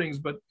recordings,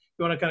 but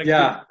you want to kind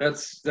of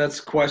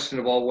that's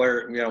questionable.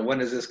 Where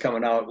when is this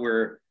coming out?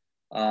 We're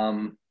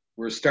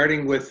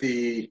starting with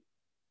the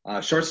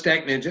Short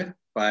Stack Ninja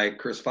by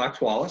Chris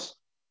Fox Wallace,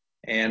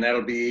 and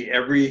that'll be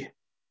every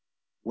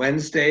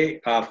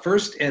Wednesday,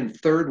 first and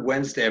third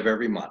Wednesday of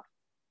every month.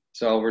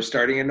 So we're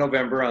starting in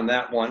November on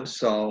that one.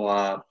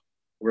 So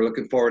we're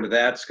looking forward to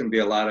that. It's going to be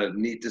a lot of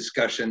neat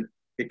discussion.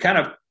 It kind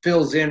of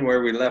fills in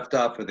where we left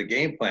off with the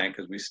game plan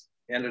because we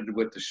ended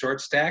with the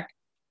short stack.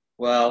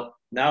 Well,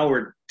 now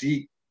we're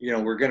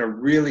going to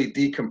really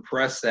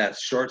decompress that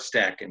short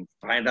stack and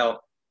find out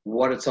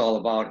what it's all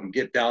about and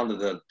get down to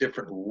the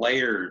different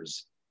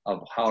layers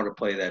of how to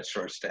play that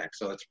short stack.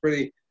 So it's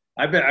pretty.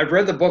 I've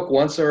read the book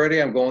once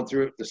already. I'm going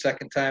through it the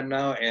second time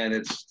now,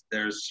 and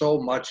there's so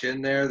much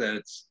in there that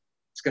it's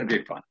going to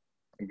be fun.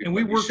 And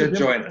we worked with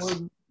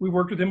him. We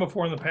worked with him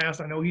before in the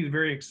past. I know he's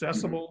very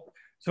accessible. Mm-hmm.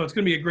 So it's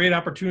going to be a great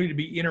opportunity to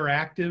be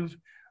interactive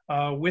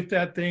with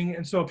that thing.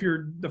 And so if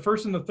you're the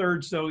first and the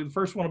third, so the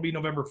first one will be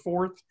November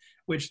 4th,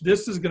 which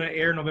this is going to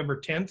air November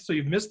 10th. So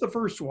you've missed the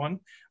first one.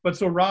 But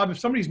so Rob, if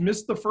somebody's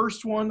missed the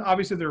first one,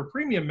 obviously they're a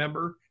premium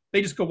member.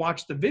 They just go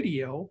watch the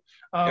video.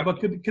 Yep.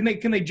 But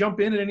can they jump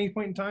in at any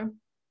point in time?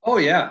 Oh,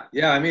 yeah.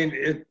 Yeah. I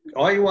mean,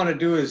 all you want to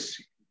do is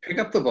pick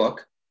up the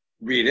book,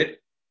 read it,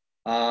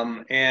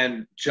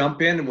 and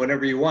jump in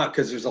whenever you want,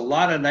 because there's a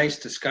lot of nice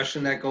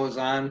discussion that goes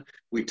on.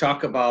 We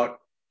talk about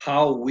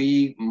how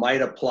we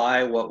might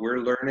apply what we're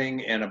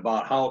learning and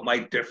about how it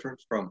might differ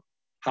from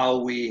how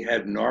we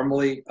had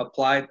normally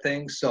applied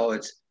things. So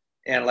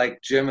and like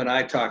Jim and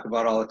I talk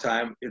about all the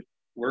time,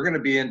 we're going to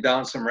be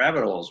down some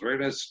rabbit holes. We're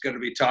just going to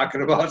be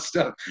talking about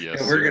stuff,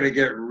 and we're going to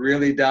get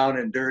really down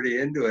and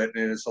dirty into it.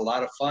 And it's a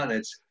lot of fun.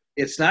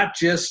 It's not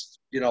just,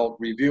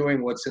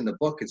 reviewing what's in the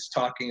book. It's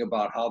talking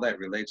about how that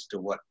relates to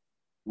what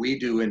we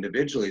do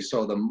individually.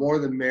 So the more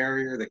the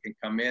merrier that can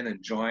come in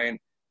and join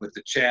with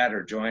the chat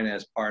or join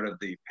as part of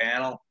the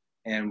panel.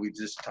 And we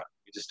just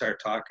start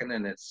talking,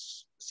 and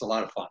it's a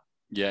lot of fun.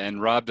 Yeah.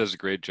 And Rob does a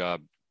great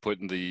job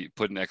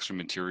putting extra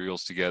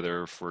materials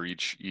together for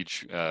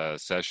each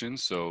session.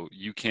 So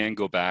you can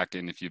go back,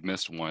 and if you've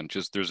missed one,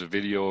 there's a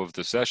video of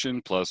the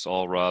session plus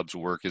all Rob's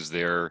work is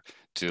there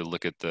to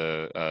look at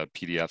the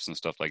PDFs and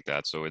stuff like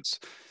that. So it's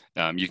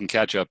you can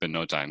catch up in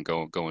no time.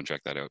 Go and check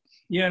that out.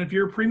 Yeah, and if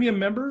you're a premium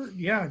member,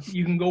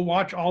 you can go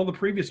watch all the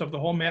previous stuff. The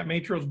whole Matt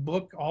Matros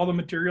book, all the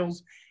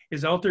materials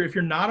is out there. If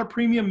you're not a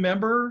premium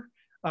member,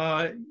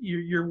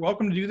 you're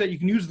welcome to do that. You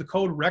can use the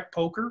code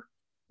RECPOKER.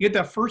 You get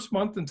that first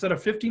month, instead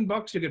of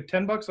 $15, you get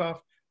 $10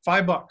 off,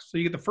 $5. So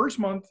you get the first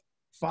month,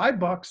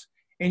 $5,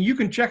 and you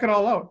can check it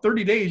all out.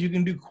 30 days, you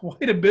can do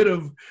quite a bit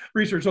of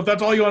research. So if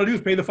that's all you want to do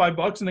is pay the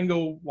 $5 and then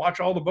go watch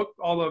all the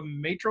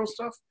Matros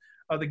stuff,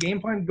 the game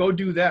plan, go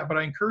do that. But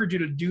I encourage you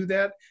to do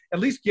that.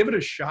 At least give it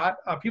a shot.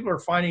 People are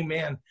finding,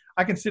 man,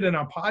 I can sit in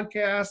on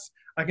podcasts.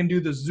 I can do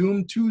the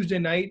Zoom Tuesday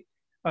night,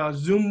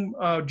 Zoom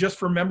just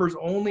for members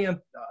only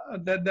on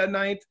that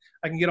night.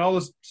 I can get all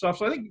this stuff.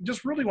 So I think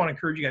just really want to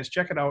encourage you guys,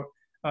 check it out.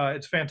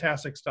 It's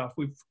fantastic stuff.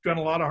 We've done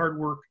a lot of hard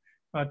work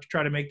to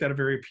try to make that a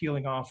very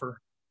appealing offer.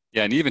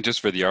 Yeah, and even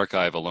just for the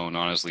archive alone,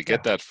 honestly,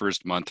 get that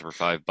first month for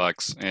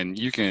 $5, and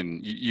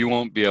you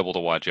won't be able to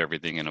watch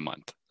everything in a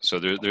month. So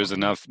there's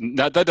enough.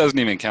 That doesn't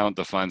even count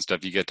the fun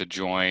stuff. You get to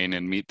join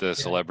and meet the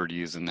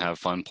celebrities and have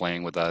fun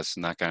playing with us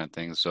and that kind of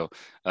thing. So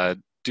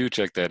do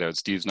check that out.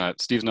 Steve's not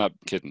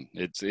kidding.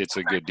 It's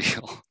a good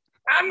deal.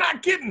 I'm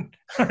not kidding.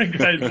 All right,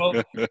 guys.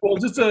 Well,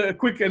 just a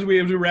quick, as we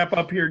wrap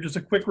up here, just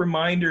a quick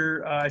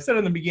reminder. I said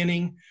in the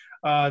beginning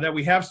that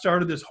we have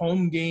started this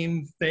home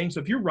game thing. So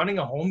if you're running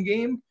a home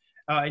game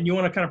and you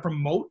want to kind of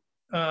promote,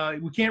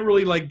 we can't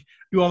really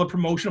do all the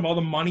promotion of all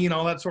the money and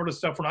all that sort of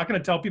stuff. We're not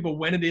going to tell people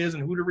when it is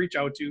and who to reach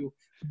out to.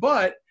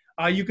 But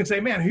you can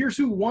say, man, here's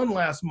who won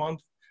last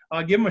month.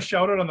 Give them a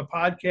shout out on the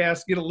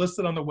podcast, get it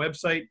listed on the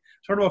website,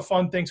 sort of a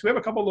fun thing. So we have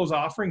a couple of those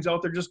offerings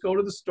out there. Just go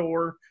to the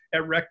store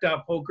at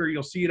rec.poker.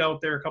 You'll see it out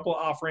there, a couple of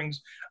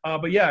offerings.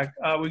 But yeah,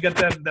 we got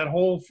that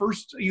whole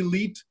first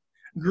elite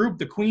group,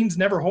 the Queens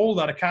Never Hold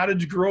out of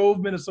Cottage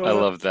Grove, Minnesota. I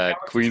love that.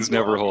 Queens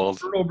Never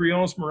Hold. Roberto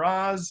Briones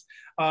Miraz.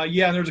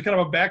 Yeah, and there's a kind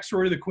of a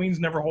backstory to the Queens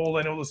Never Hold.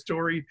 I know the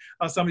story.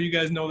 Some of you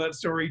guys know that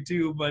story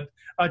too. But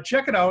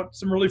check it out.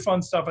 Some really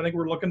fun stuff. I think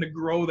we're looking to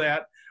grow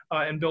that.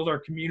 And build our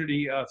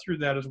community through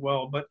that as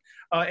well. But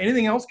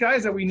anything else,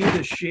 guys, that we need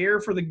to share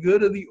for the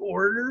good of the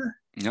order?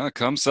 Yeah,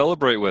 come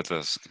celebrate with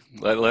us.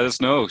 Let us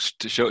know.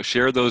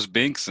 Share those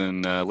binks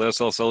and let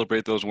us all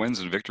celebrate those wins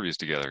and victories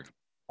together.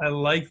 I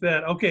like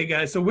that. Okay,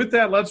 guys. So with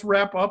that, let's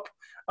wrap up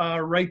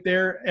right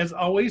there. As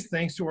always,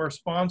 thanks to our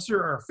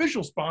sponsor, our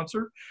official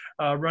sponsor,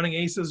 Running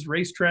Aces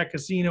Racetrack,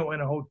 Casino,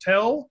 and a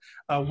Hotel,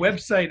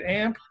 website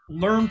AMP,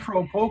 Learn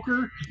Pro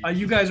Poker.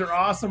 You guys are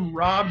awesome.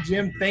 Rob,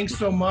 Jim, thanks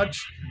so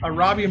much.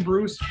 Robbie and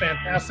Bruce,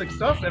 fantastic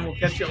stuff. And we'll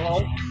catch you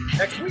all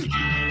next week.